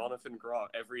him Jonathan Groff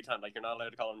every time. Like, you're not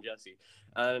allowed to call him Jesse.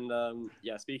 And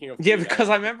yeah, speaking of because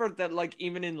I remember that, like,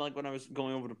 even in like when I was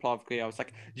going over the plot of Glee, I was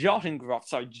like Jonathan Groff,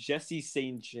 sorry, Jesse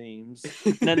St. James.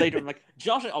 And then later I'm like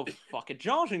Jonathan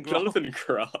Jonathan Groff. Jonathan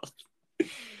Groff.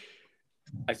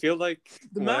 I feel like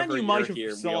the man you might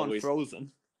have saw in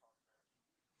Frozen.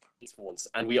 Once,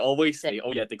 and we always say,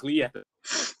 "Oh yeah, the Glee episode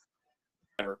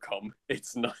never come."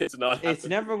 It's not. It's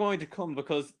never going to come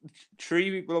because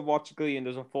 3 people have watched Glee, and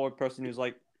there's a 4th person who's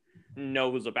like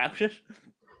knows about it,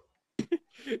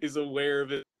 is aware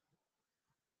of it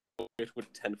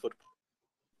with 10-foot.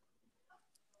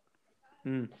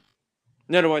 In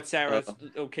other words, Sarah's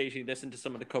occasionally listened to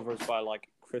some of the covers by like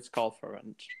Chris Colfer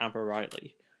and Amber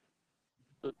Riley.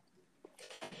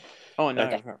 Oh, and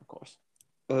okay. Of course.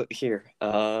 Here,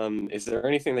 is there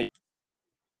anything that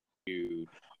you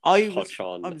touch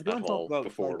on at all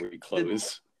before we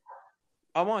close?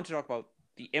 I wanted to talk about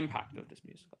the impact of this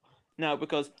musical. Now,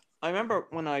 because I remember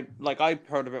when I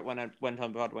heard of it when it went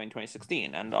on Broadway in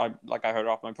 2016, and I heard it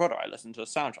off my brother. I listened to a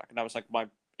soundtrack, and that was like my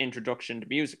introduction to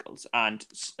musicals, and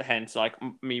hence like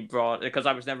because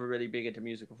I was never really big into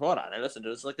music before that. And I listened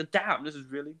to it, it's like, damn, this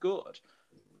is really good,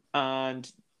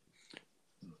 and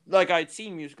like I'd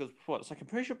seen musicals before. It's like I'm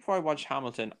pretty sure before I watched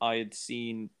Hamilton, I had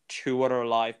seen 2 other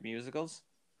live musicals.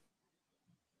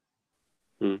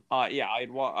 Yeah,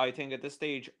 I think at this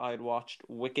stage I'd watched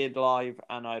Wicked live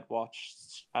and I'd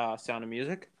watched Sound of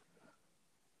Music.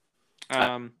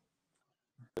 No,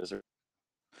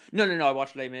 I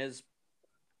watched Les Mis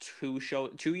 2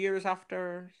 years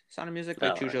after Sound of Music.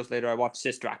 Like 2 shows later, I watched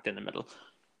Sister Act in the middle.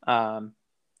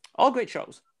 All great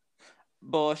shows,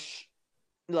 but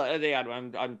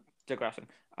I'm digressing.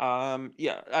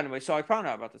 Yeah. Anyway, so I found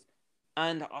out about this.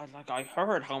 And I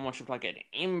heard how much of like an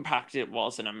impact it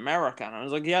was in America, and I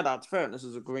was like, yeah, that's fair. This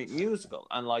is a great musical,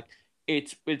 and like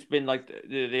it's been like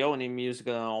the only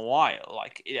musical in a while.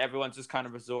 Like everyone's just kind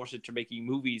of resorted to making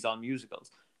movies on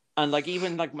musicals, and like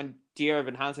even like when Dear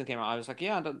Evan Hansen came out, I was like,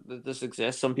 yeah, this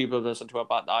exists. Some people listen to it,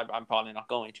 but I'm probably not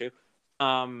going to.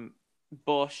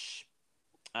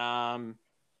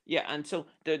 Yeah, and so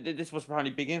this was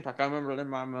probably a big impact. I remember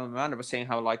Lin-Manuel Miranda was saying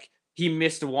how like he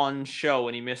missed one show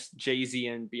and he missed Jay-Z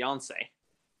and Beyonce.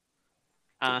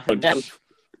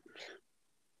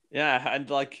 Yeah, and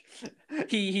like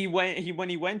he went when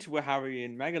he went to Harry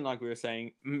and Meghan, like we were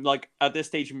saying, like at this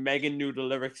stage Meghan knew the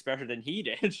lyrics better than he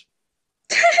did.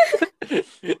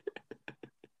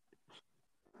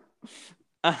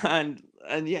 and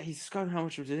yeah, he's describing how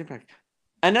much of an impact.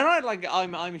 And then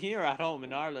I'm here at home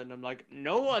in Ireland. I'm like,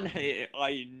 no one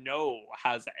I know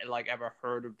has like ever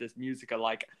heard of this musical.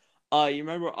 Like, I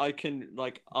remember I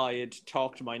had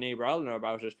talked to my neighbor Eleanor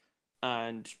about it,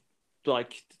 and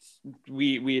like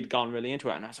we had gone really into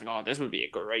it, and I was like, oh, this would be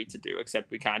great to do, except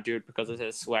we can't do it because it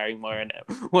is swearing. We're in it.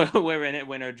 We're in it.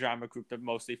 We're a drama group that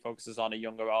mostly focuses on a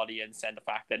younger audience and the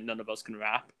fact that none of us can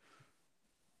rap.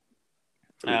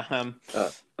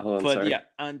 Sorry. Yeah,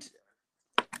 and.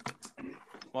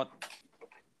 What?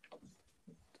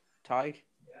 Tig?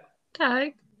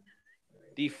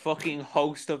 The fucking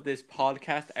host of this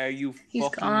podcast? Are you He's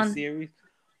fucking gone. serious?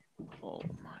 Oh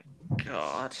my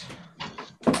god.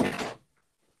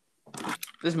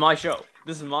 This is my show.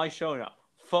 This is my show now.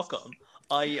 Fuck them.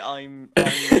 I'm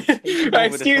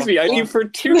excuse me, for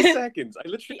 2 seconds.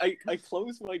 I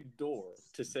closed my door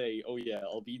to say, oh yeah,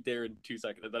 I'll be there in 2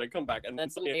 seconds, and then I come back and then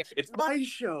suddenly it's my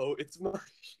show. It's my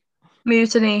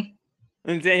Mutiny.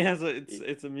 And they has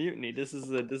it's a mutiny. This is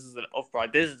an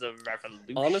upright. This is a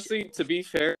revolution. Honestly, to be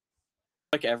fair,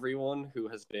 like everyone who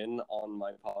has been on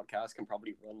my podcast can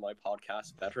probably run my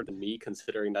podcast better than me,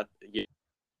 considering that you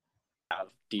have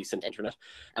decent internet.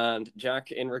 And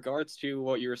Jack, in regards to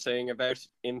what you were saying about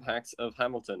impacts of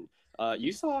Hamilton,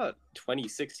 you saw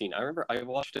 2016. I remember I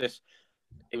watched it.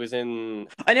 It was in.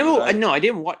 I It was never. out. No, I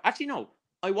didn't watch. Actually, no.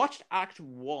 I watched Act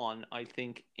 1, I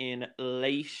think, in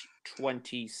late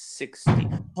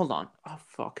 2016. Hold on. Oh,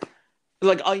 fuck.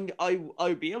 Like,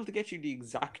 I'd be able to get you the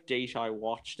exact date I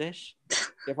watched it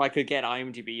if I could get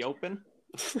IMDb open.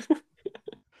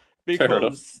 Fair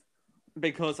enough.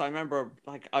 Because I remember,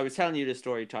 like, I was telling you this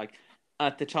story, like,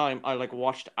 at the time, I, like,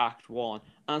 watched Act 1, and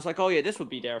I was like, oh, yeah, this would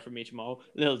be there for me tomorrow.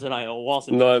 Little did I know it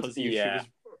wasn't, No, because yeah.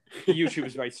 YouTube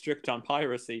was very strict on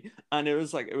piracy, and it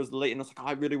was late, and I was like,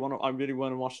 I really want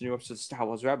to watch the new episode of Star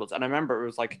Wars Rebels, and I remember it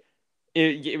was like,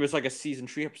 it was like a season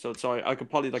 3 episode, so I could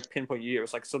probably like pinpoint year. It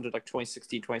was like something like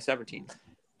 2016, 2017,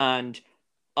 and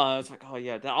I was like, oh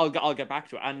yeah, I'll get back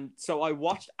to it, and so I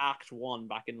watched Act 1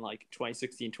 back in like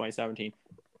 2016, 2017.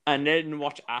 And didn't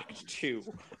watch Act 2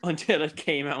 until it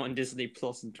came out on Disney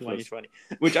Plus in 2020.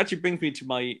 Which actually brings me to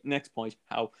my next point,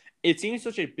 how it seemed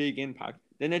such a big impact,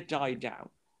 then it died down.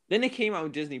 Then it came out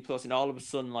on Disney Plus, and all of a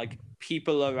sudden, like,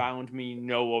 people around me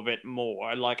know of it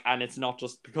more. Like, and it's not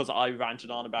just because I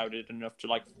ranted on about it enough to,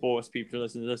 like, force people to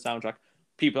listen to the soundtrack.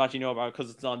 People actually know about it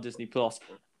because it's on Disney Plus.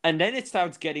 And then it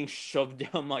starts getting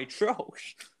shoved down my throat.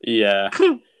 Yeah.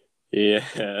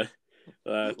 Yeah.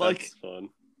 That's Like- fun.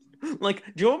 Like,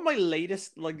 do you know what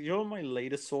my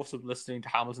latest source of listening to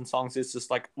Hamilton songs is? Just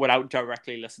like without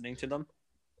directly listening to them.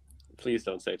 Please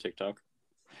don't say TikTok.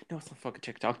 No, it's not fucking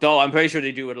TikTok. Though I'm pretty sure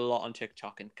they do it a lot on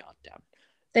TikTok. And goddamn,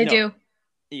 They No. do.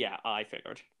 yeah, I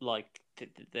figured. Like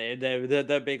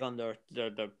they're big on their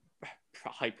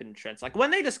hype and trends. Like when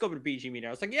they discovered BG Media,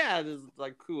 I was like, yeah, this is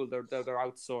like cool. They're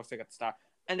outsourcing at the start,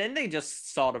 and then they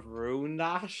just sort of ruined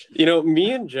that. You know,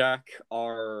 me and Jack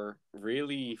are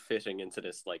really fitting into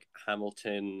this like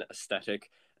Hamilton aesthetic.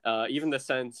 Even the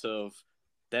sense of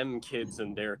them kids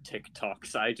and their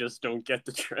TikToks, I just don't get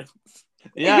the trends.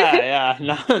 Yeah.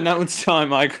 Now it's time.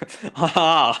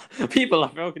 People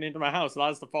have broken into my house.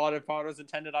 As the fathers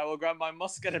intended, I will grab my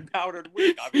musket and powdered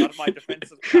wig. I've got my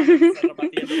defensive cannon set up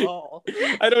at the end of the hall.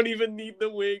 I don't even need the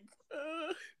wig.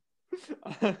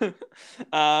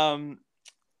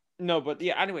 No, but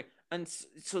yeah. Anyway, and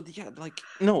so yeah, like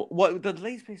no. What the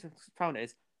latest place I found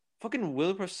is fucking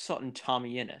Wilbur Sutton,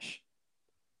 Tommy in it.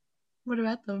 What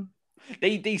about them?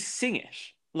 They sing it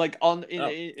like on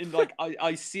in like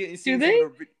I see. Do they?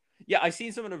 Yeah, I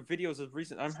seen some of the videos of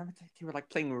recent. I remember they were like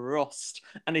playing Rust,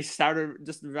 and they started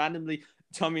just randomly.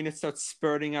 Tommy and it starts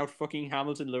spurting out fucking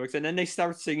Hamilton lyrics, and then they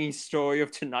start singing "Story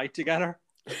of Tonight" together.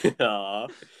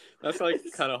 Aww. That's like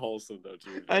kind of wholesome though,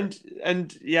 too. And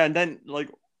then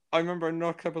like I remember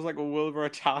another clip was like Wilbur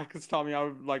attacks Tommy. I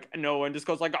was like no, and just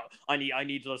goes like, oh, I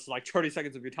need just like 30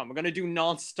 seconds of your time. I'm gonna do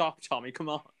non-stop, Tommy. Come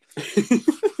on.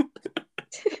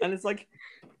 And it's like,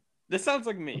 this sounds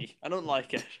like me. I don't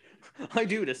like it. I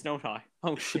do this, don't I?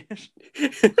 Oh shit.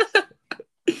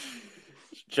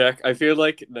 Jack, I feel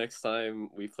like next time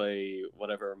we play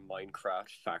whatever Minecraft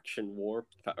faction war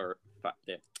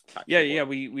Yeah,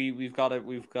 we've got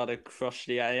to crush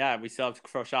the we still have to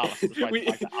crush Alex.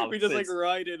 We just like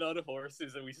ride in on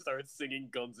horses and we start singing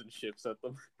guns and ships at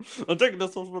them. I'm taking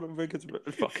this hospital and make it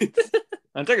fuck.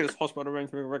 I'm taking this hospital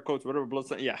and make red coats, whatever blood.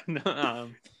 Yeah.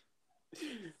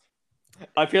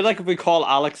 I feel like if we call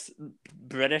Alex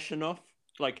British enough,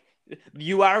 like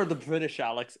you are the British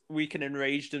Alex, we can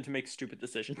enrage them to make stupid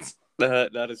decisions.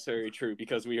 That is very true,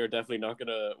 because we are definitely not going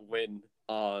to win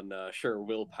on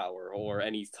willpower or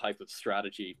any type of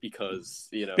strategy, because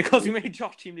because we made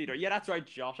Josh team leader. Yeah, that's right,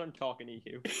 Josh. I'm talking to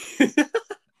you.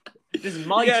 This is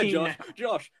my team. Josh.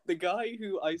 Josh, the guy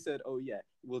who I said, oh yeah,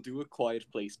 we'll do A Quiet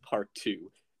Place Part 2,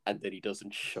 and then he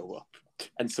doesn't show up.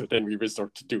 And so then we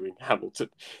resort to doing Hamilton.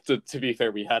 So to be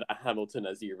fair, we had a Hamilton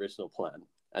as the original plan.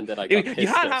 And then I got pissed you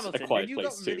had at Hamilton, A Quiet and you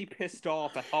Place got really pissed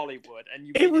off at Hollywood, and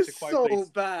you. It was A Quiet so Place.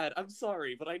 bad. I'm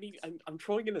sorry, but I'm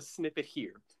throwing in a snippet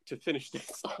here to finish this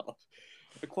off.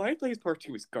 A Quiet Place Part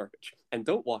 2 is garbage, and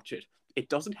don't watch it. It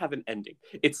doesn't have an ending.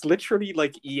 It's literally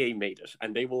like EA made it,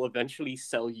 and they will eventually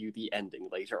sell you the ending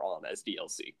later on as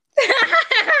DLC.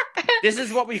 This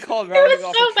is what we call rounding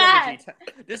off so a trilogy.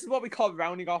 This is what we call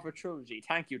rounding off a trilogy.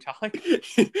 Thank you, Ty.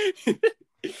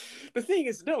 The thing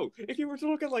is, no, if you were to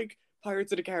look at like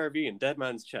Pirates of the Caribbean, Dead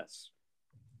Man's Chest,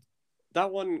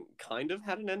 that one kind of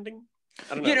had an ending.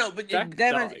 I don't know. But Jack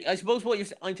Dead Man's, died. I suppose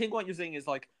I think what you're saying is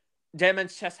like Dead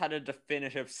Man's Chest had a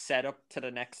definitive setup to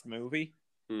the next movie.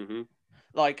 Mm-hmm.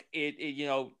 like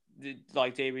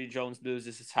like David Jones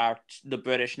loses his heart, the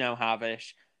British now have it.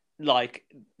 Like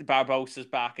Barbossa's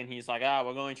back, and he's like,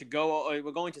 we're going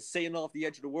to sail off the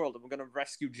edge of the world, and we're going to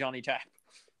rescue Johnny Depp.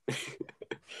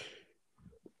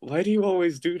 Why do you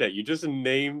always do that? You just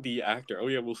name the actor. Oh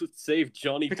yeah, we'll save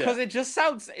Johnny Because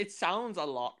Depp. it sounds a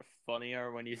lot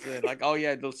funnier when you say like, oh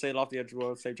yeah, they'll sail off the edge of the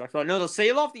world to save Jack. No, they'll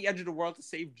sail off the edge of the world to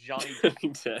save Johnny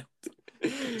Depp.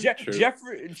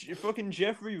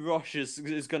 Jeffrey Rush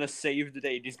is gonna save the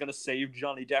day. He's gonna save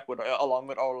Johnny Depp along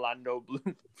with Orlando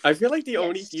Bloom. I feel like the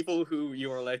only people who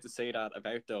you are allowed to say that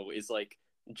about though is like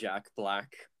Jack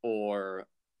Black or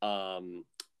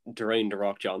Dwayne The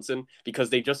Rock Johnson, because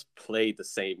they just play the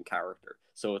same character.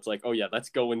 So it's like, oh yeah, let's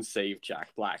go and save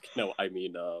Jack Black. No, I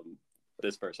mean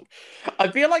this person. I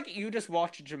feel like you just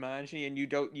watch Jumanji and you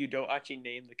don't actually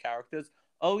name the characters.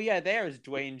 Oh yeah, there's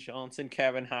Dwayne Johnson,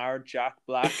 Kevin Hart, Jack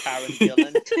Black, Karen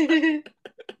Gillan.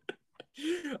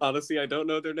 Honestly, I don't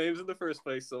know their names in the first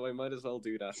place, so I might as well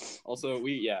do that. Also,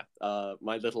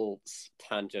 my little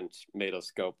tangent made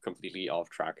us go completely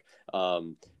off track.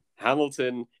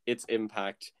 Hamilton, its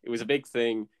impact, it was a big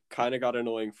thing, kind of got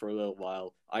annoying for a little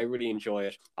while. I really enjoy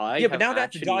it. But now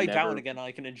that's died down again,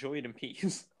 I can enjoy it in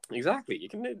peace. Exactly. You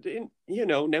can,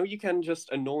 now you can just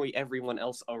annoy everyone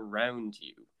else around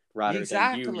you rather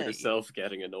than you yourself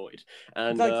getting annoyed.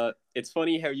 And it's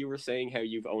funny how you were saying how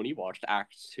you've only watched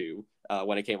Act 2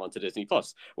 when it came onto Disney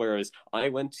Plus, whereas I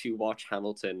went to watch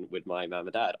Hamilton with my mom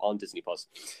and dad on Disney Plus,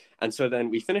 and so then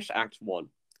we finished Act 1,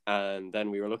 and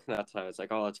then we were looking at the time. It's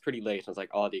like, oh, it's pretty late. And I was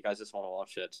like, oh, do you guys just want to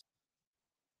watch it?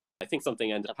 I think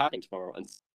something ended up happening tomorrow, and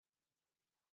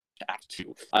Act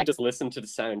 2. I just listened to the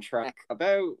soundtrack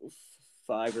about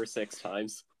 5 or 6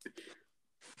 times.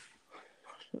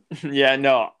 Yeah,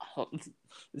 no.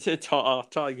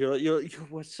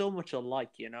 You're so much alike,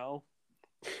 you know?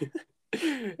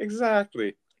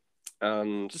 Exactly.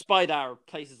 Despite our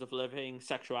places of living,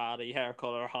 sexuality, hair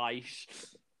color, height.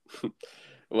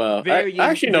 Well,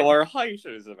 actually, no, our height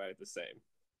is about the same.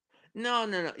 No.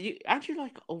 Aren't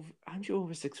you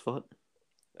over 6 foot?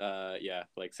 Yeah,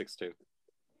 like 6'2".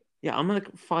 Yeah, I'm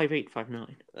like 5'8",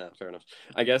 5'9". Fair enough.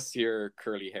 I guess your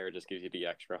curly hair just gives you the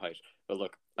extra height. But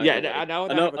look,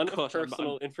 enough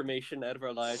personal information out of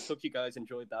our lives. Hope you guys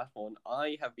enjoyed that one.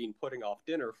 I have been putting off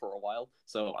dinner for a while,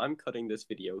 so I'm cutting this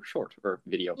video short.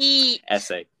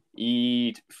 Essay.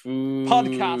 Eat food.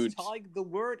 Podcast. The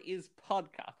word is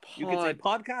podcast. You can say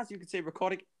podcast, you can say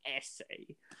recording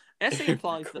essay. Essay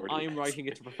implies that I'm writing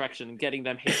it to perfection and getting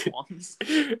them H1s.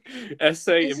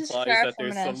 Essay implies that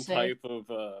there's some type of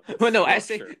well, no,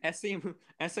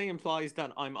 essay implies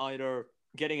that I'm either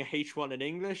getting a H1 in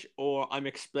English or I'm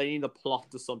explaining the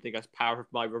plot to something as part of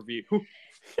my review.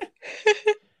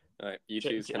 Alright, you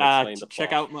choose can explain the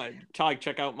plot.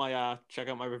 Check out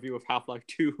my review of Half-Life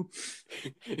 2.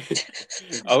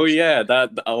 Oh yeah,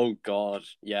 oh god,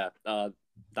 yeah. That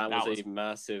was a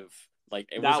massive, like,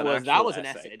 that was an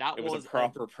essay. It was a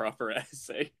proper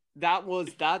essay. That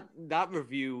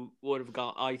review would have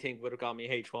got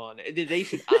me H1. They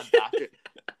should add that.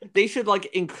 They should like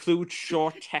include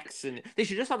short text and they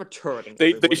should just have a turret.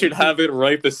 They should have it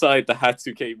right beside the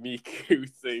Hatsuke Miku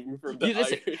thing from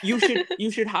the.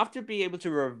 You should have to be able to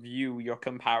review your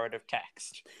comparative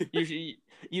text.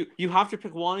 You have to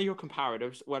pick one of your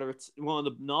comparatives, whether it's one of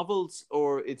the novels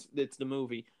or it's the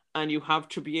movie, and you have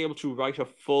to be able to write a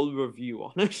full review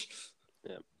on it.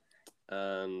 Yeah,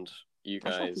 and you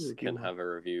guys can have a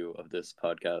review of this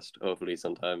podcast hopefully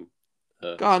sometime.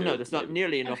 God, no, there's not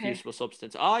nearly enough useful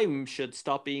substance. I should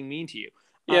stop being mean to you.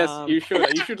 Yes, you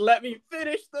should. You should let me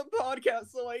finish the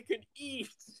podcast so I can eat.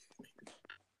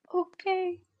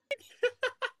 Okay.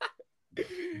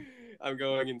 I'm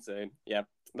going insane. Yeah,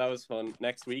 that was fun.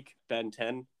 Next week, Ben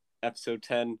 10, episode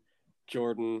 10.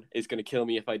 Jordan is going to kill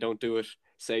me if I don't do it.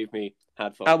 Save me.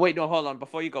 Had fun. Wait, no, hold on.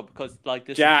 Before you go, because like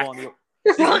this Jack. is one.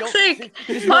 For fuck's sake!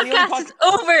 Podcast is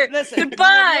over. Listen,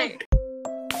 Goodbye.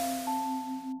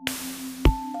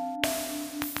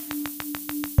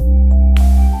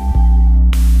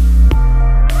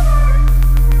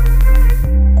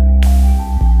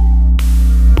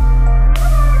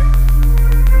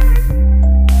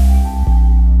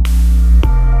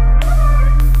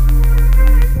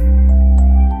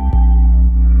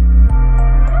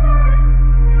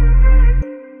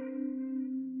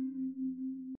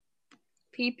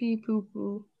 Pee pee poo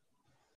poo.